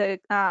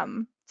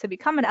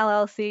become an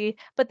LLC,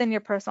 but then your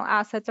personal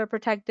assets are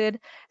protected.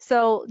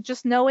 So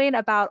just knowing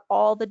about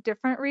all the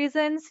different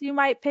reasons you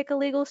might pick a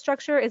legal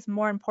structure is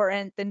more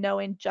important than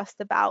knowing just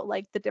about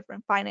the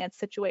different finance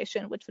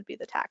situation, which would be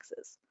the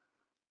taxes.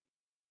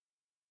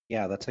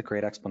 Yeah, that's a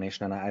great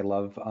explanation, and I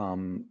love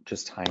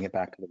just tying it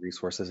back to the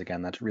resources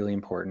again. That's really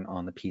important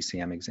on the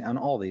PCM exam, on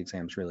all the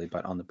exams really,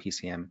 but on the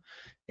PCM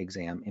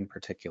exam in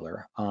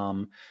particular.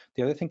 The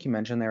other thing you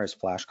mentioned there is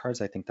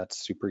flashcards. I think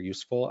that's super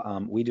useful.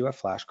 We do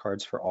have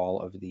flashcards for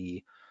all of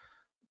the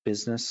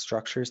business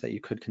structures that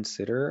you could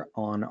consider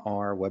on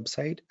our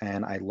website,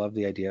 and I love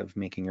the idea of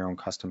making your own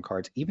custom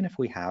cards. Even if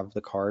we have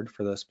the card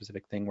for the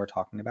specific thing we're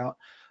talking about,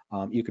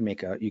 you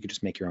could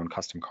just make your own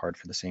custom card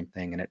for the same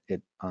thing, and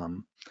it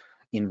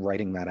in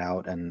writing that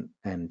out and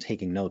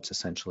taking notes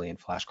essentially in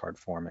flashcard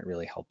form, it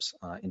really helps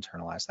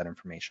internalize that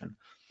information.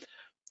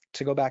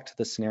 To go back to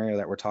the scenario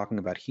that we're talking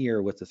about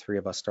here with the three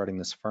of us starting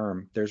this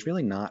firm, there's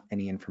really not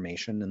any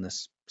information in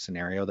this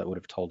scenario that would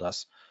have told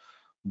us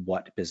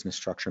what business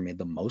structure made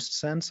the most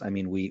sense. I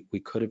mean, we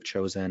could have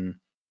chosen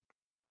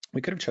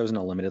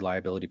a limited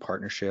liability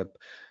partnership,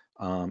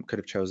 could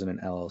have chosen an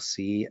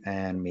LLC,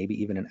 and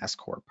maybe even an S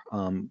Corp.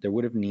 There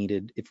would have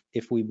needed,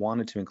 if we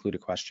wanted to include a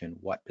question,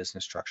 what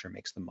business structure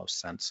makes the most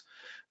sense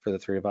for the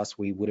three of us,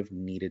 we would have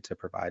needed to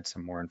provide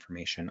some more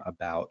information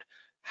about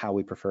how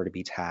we prefer to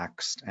be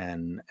taxed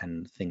and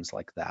things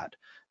like that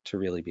to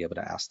really be able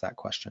to ask that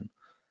question.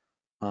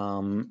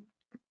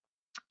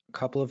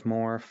 couple of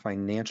more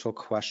financial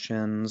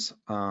questions.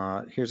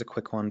 Here's a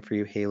quick one for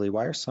you, Haley.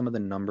 Why are some of the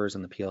numbers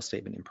in the PL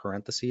statement in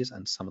parentheses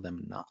and some of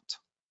them not?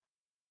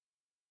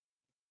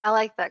 I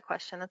like that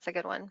question. That's a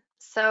good one.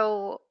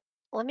 So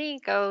let me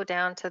go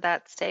down to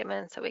that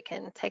statement so we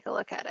can take a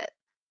look at it.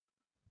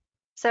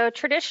 So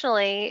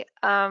traditionally,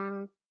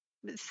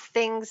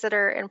 things that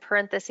are in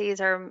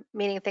parentheses are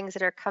meaning things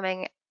that are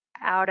coming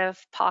out of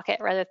pocket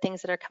rather than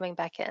things that are coming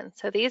back in.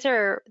 So these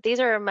are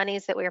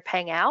monies that we are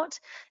paying out.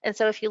 And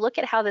so if you look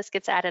at how this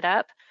gets added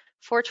up,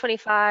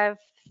 425,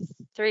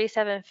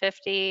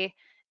 3750,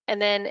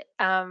 and then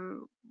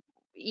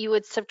you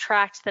would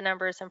subtract the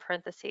numbers in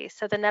parentheses.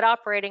 So the net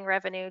operating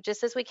revenue,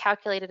 just as we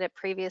calculated it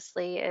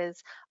previously,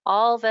 is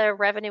all the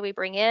revenue we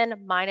bring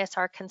in minus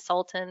our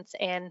consultants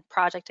and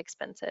project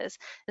expenses.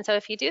 And so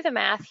if you do the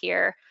math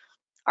here,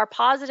 our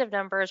positive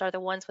numbers are the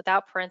ones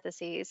without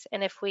parentheses.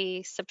 And if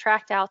we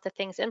subtract out the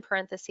things in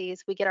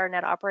parentheses, we get our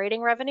net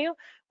operating revenue,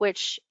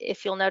 which,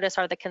 if you'll notice,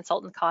 are the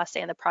consultant costs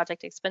and the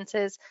project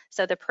expenses.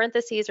 So the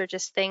parentheses are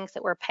just things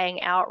that we're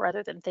paying out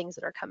rather than things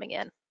that are coming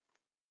in.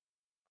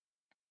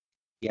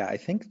 Yeah, I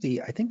think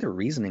the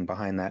reasoning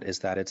behind that is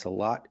that it's a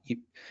lot.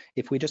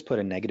 If we just put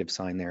a negative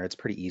sign there, it's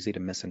pretty easy to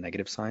miss a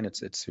negative sign.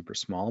 It's super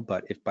small,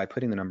 but if by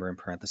putting the number in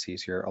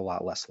parentheses, you're a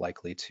lot less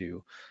likely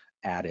to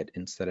add it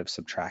instead of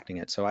subtracting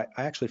it. So I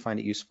actually find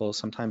it useful.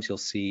 Sometimes you'll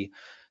see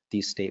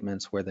these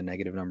statements where the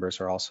negative numbers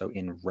are also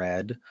in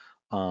red,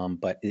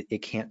 but you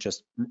can't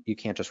just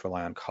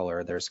rely on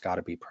color. There's got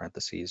to be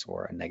parentheses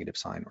or a negative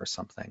sign or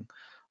something.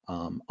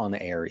 On the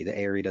ARE. The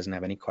ARE doesn't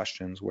have any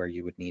questions where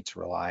you would need to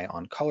rely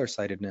on color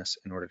sightedness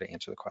in order to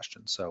answer the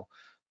question. So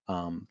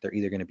they're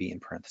either going to be in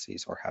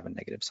parentheses or have a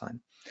negative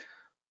sign.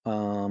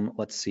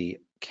 Let's see.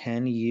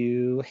 Can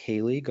you,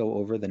 Haley, go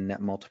over the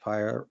net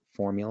multiplier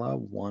formula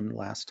one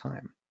last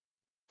time?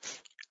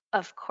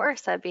 Of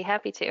course, I'd be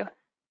happy to.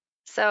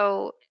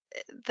 So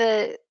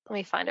let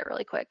me find it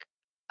really quick.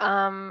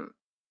 All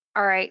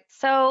right,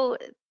 so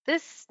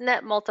this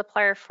net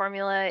multiplier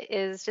formula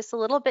is just a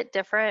little bit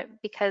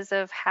different because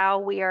of how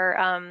we're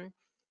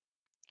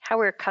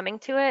coming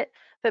to it.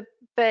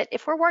 But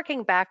if we're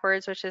working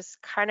backwards, which is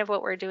kind of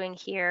what we're doing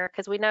here,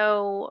 because we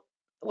know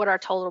what our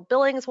total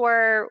billings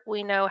were,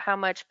 we know how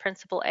much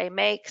Principal A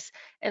makes,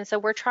 and so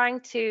we're trying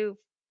to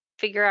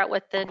figure out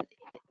what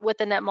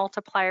the net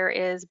multiplier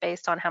is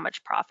based on how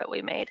much profit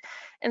we made.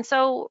 And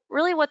so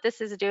really what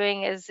this is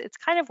doing is it's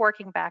kind of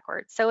working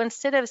backwards. So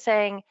instead of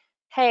saying,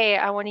 hey,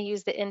 I want to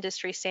use the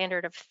industry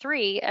standard of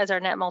 3 as our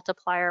net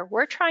multiplier,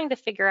 we're trying to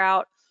figure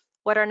out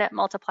what our net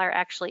multiplier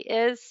actually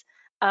is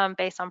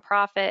based on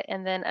profit,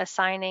 and then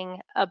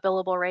assigning a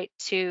billable rate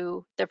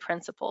to the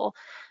principal.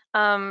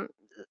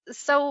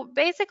 So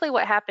basically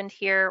what happened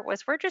here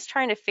was we're just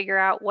trying to figure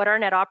out what our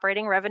net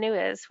operating revenue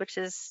is, which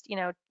is,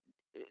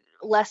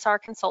 less our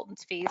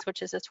consultants fees,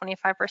 which is a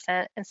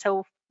 25%. And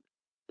so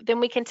then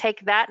we can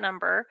take that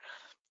number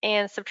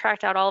and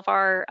subtract out all of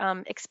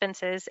our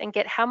expenses and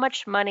get how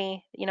much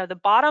money, the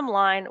bottom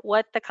line,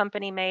 what the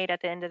company made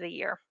at the end of the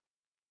year.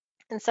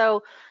 And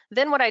so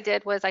then what I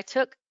did was I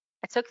took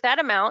that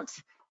amount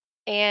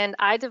and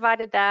I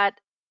divided that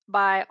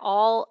by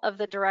all of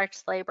the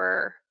direct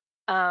labor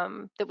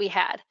that we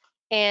had.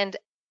 And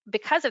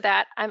because of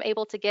that, I'm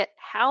able to get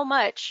how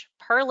much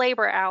per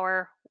labor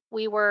hour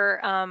we were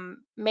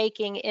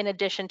making in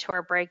addition to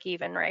our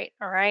break-even rate.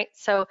 All right,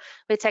 so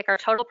we take our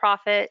total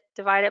profit,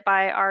 divide it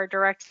by our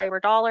direct labor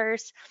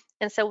dollars,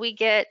 and so we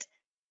get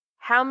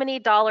how many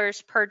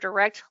dollars per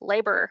direct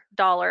labor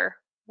dollar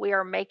we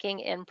are making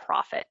in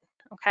profit.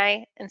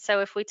 Okay, and so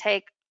if we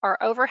take our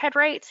overhead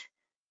rate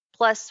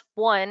plus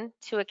 1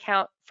 to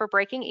account for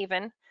breaking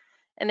even,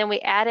 and then we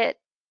add it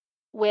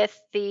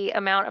with the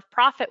amount of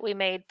profit we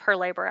made per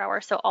labor hour.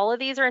 So all of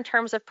these are in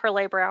terms of per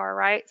labor hour,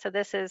 right? So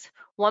this is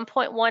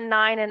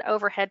 1.19 in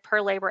overhead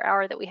per labor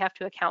hour that we have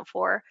to account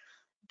for.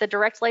 The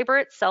direct labor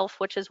itself,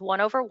 which is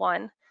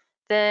 1/1,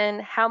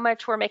 then how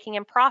much we're making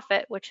in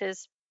profit, which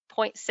is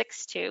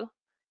 0.62.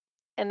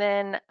 And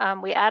then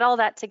we add all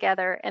that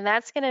together, and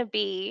that's going to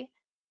be,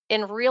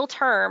 in real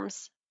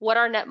terms, what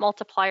our net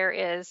multiplier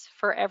is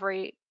for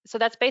every. So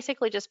that's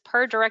basically just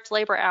per direct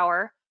labor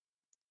hour,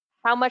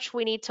 how much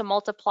we need to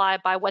multiply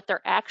by what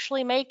they're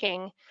actually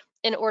making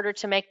in order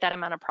to make that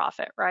amount of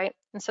profit, right?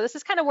 And so this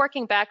is kind of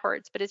working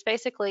backwards, but it's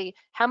basically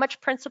how much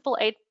Principal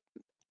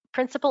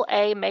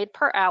A made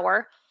per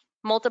hour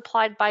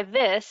multiplied by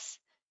this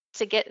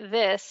to get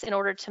this in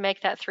order to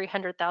make that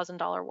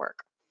 $300,000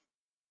 work.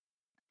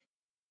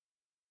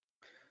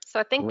 So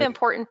I think the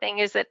important thing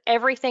is that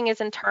everything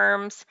is in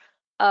terms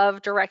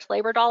of direct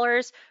labor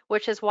dollars,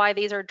 which is why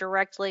these are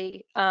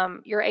directly,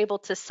 you're able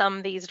to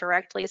sum these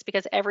directly, is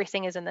because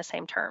everything is in the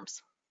same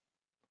terms.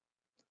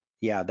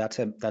 Yeah, that's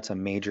a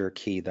major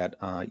key that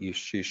you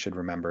should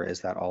remember,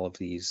 is that all of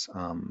these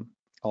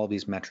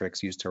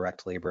metrics use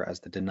direct labor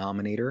as the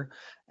denominator,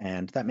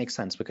 and that makes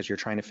sense because you're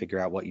trying to figure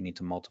out what you need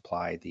to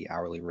multiply the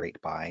hourly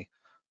rate by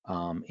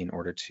in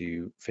order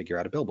to figure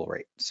out a billable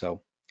rate.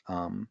 So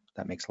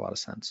That makes a lot of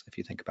sense if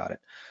you think about it.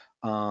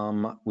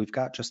 We've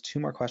got just 2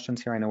 more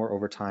questions here. I know we're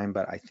over time,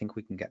 but I think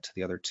we can get to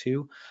the other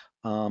 2.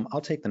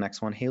 I'll take the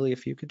next one. Haley,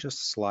 if you could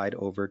just slide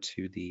over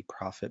to the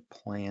profit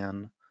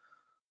plan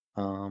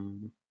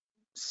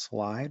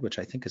slide, which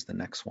I think is the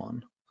next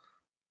one,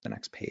 the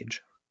next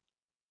page.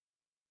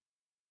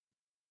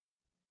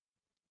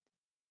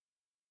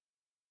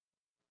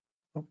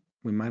 Oh,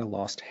 we might have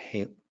lost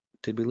Haley.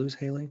 Did we lose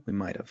Haley? We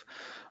might have.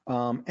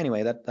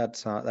 Anyway,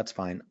 that's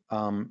fine.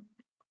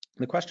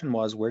 The question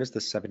was, where does the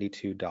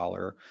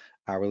 $72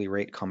 hourly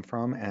rate come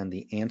from? And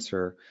the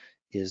answer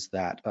is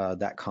that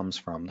that comes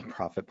from the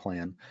profit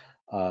plan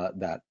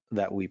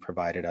that we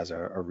provided as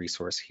a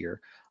resource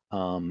here.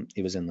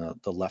 It was in the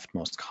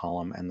leftmost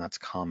column, and that's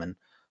common.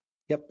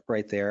 Yep,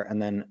 right there.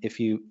 And then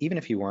even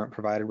if you weren't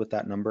provided with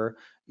that number,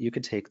 you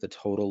could take the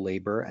total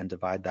labor and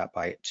divide that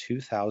by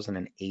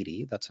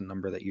 2,080. That's a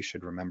number that you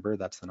should remember.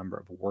 That's the number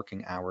of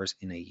working hours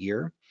in a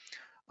year.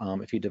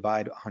 If you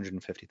divide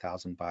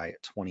 150,000 by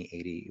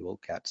 2080, you will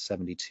get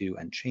 72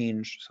 and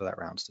change, so that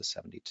rounds to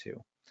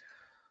 72.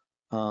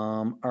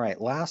 All right,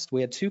 last,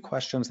 we had 2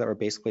 questions that were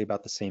basically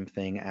about the same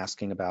thing,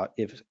 asking about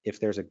if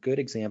there's a good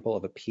example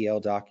of a PL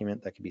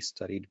document that can be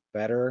studied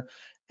better,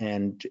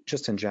 and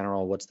just in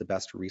general, what's the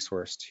best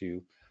resource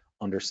to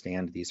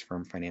understand these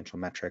firm financial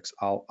metrics.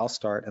 I'll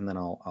start, and then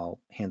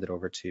I'll hand it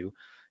over to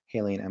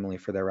Haley and Emily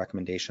for their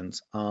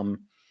recommendations.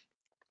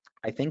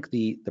 I think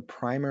the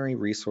primary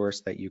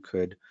resource that you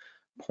could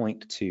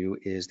point to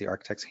is the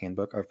Architect's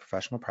Handbook of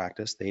Professional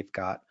Practice. They've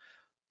got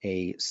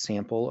a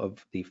sample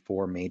of the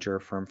 4 major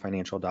firm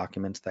financial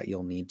documents that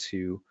you'll need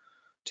to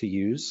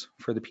use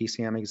for the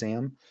PCM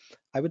exam.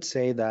 I would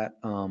say that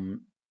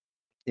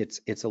it's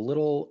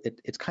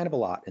kind of a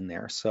lot in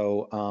there.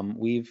 So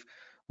we've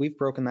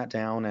broken that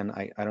down, and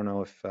I don't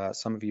know if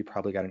some of you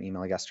probably got an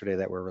email yesterday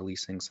that we're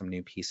releasing some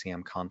new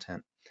PCM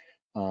content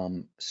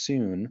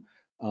soon.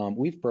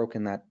 We've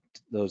broken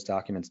those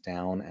documents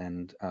down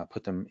and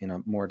put them in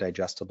a more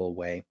digestible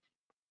way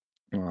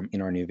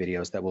in our new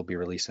videos that we'll be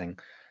releasing.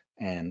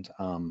 And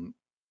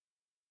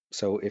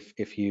so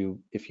if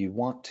you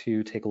want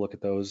to take a look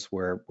at those,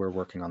 we're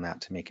working on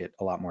that to make it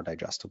a lot more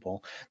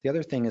digestible. The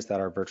other thing is that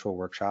our virtual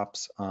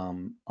workshops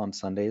on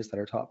Sundays that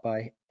are taught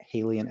by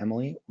Haley and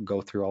Emily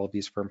go through all of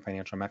these firm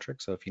financial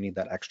metrics. So if you need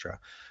that extra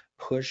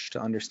push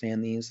to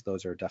understand these,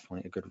 those are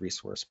definitely a good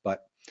resource.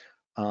 But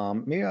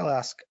maybe I'll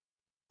ask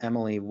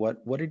Emily,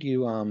 what did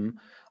you I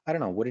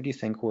don't know, what did you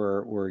think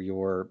were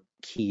your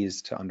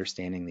keys to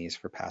understanding these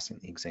for passing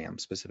the exam,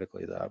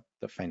 specifically the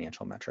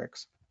financial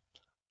metrics?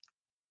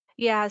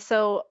 Yeah,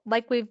 so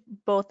like we've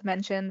both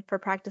mentioned, for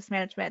practice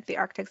management, the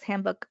Architect's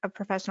Handbook of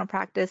Professional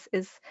Practice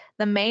is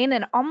the main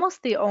and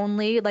almost the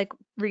only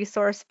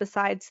resource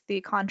besides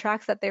the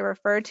contracts that they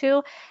refer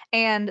to.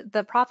 And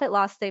the profit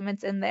loss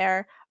statements in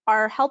there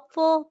are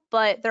helpful,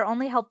 but they're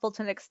only helpful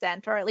to an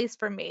extent, or at least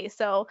for me.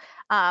 So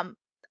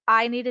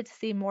I needed to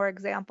see more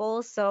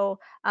examples. So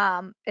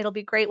it'll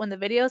be great when the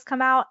videos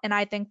come out. And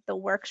I think the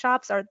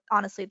workshops are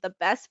honestly the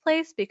best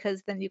place,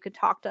 because then you could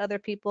talk to other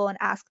people and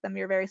ask them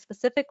your very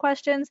specific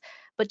questions.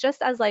 But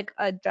just as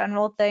a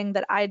general thing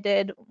that I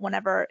did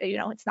whenever,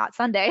 it's not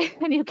Sunday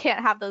and you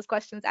can't have those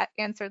questions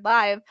answered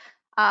live,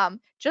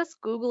 just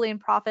Googling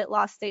profit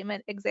loss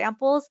statement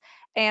examples.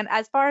 And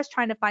as far as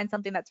trying to find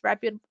something that's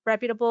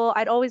reputable,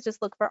 I'd always just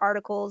look for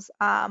articles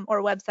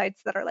or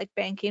websites that are like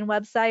banking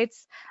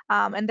websites.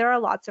 And there are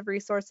lots of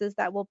resources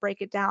that will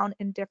break it down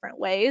in different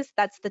ways.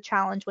 That's the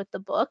challenge with the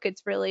book.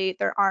 It's really,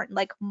 there aren't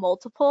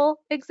multiple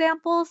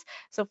examples.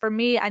 So for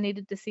me, I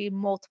needed to see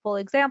multiple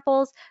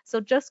examples. So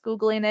just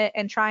Googling it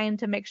and trying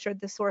to make sure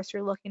the source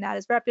you're looking at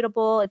is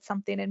reputable. It's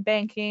something in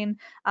banking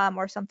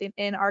or something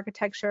in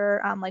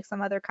architecture, like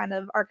some other kind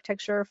of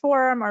architecture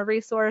forum or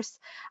resource,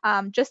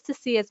 just to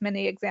see as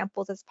many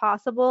examples as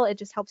possible. It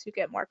just helps you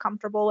get more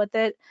comfortable with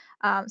it.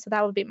 So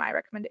that would be my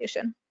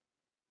recommendation.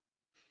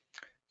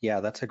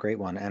 Yeah, that's a great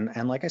one.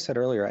 And like I said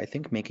earlier, I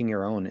think making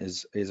your own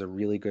is a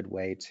really good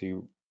way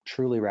to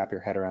truly wrap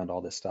your head around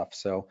all this stuff.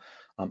 So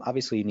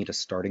obviously you need a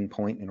starting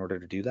point in order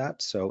to do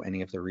that. So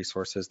any of the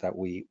resources that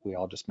we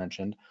all just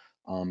mentioned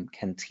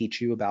can teach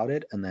you about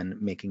it, and then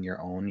making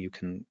your own, you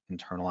can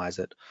internalize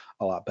it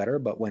a lot better.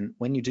 But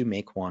when you do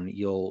make one,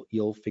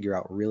 you'll figure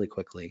out really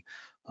quickly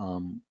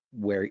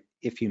where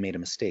if you made a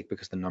mistake,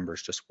 because the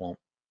numbers just won't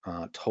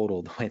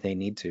total the way they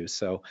need to.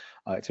 So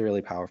it's a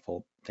really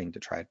powerful thing to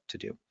try to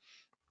do.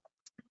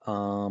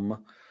 All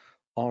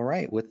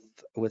right, with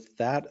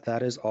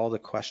that is all the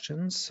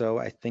questions. So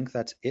I think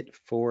that's it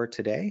for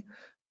today.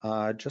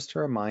 Just a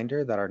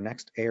reminder that our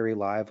next ARE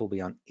Live will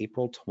be on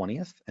April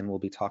 20th, and we'll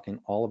be talking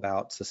all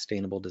about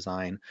sustainable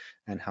design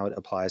and how it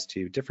applies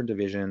to different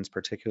divisions,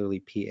 particularly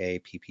PA,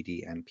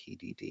 PPD, and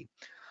PDD.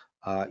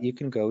 You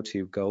can go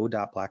to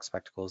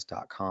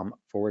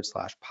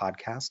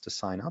go.blackspectacles.com/podcast to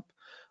sign up,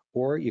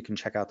 or you can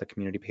check out the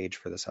community page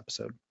for this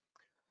episode.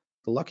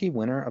 The lucky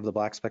winner of the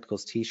Black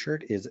Spectacles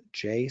t-shirt is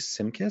Jay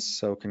Simkis,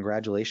 so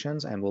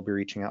congratulations, and we'll be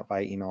reaching out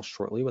via email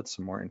shortly with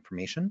some more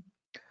information.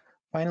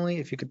 Finally,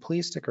 if you could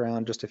please stick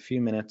around just a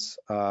few minutes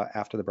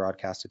after the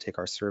broadcast to take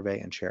our survey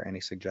and share any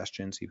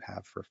suggestions you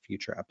have for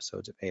future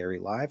episodes of ARE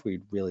Live,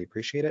 we'd really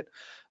appreciate it.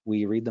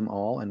 We read them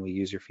all and we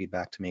use your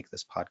feedback to make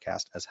this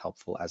podcast as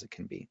helpful as it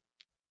can be.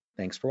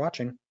 Thanks for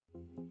watching.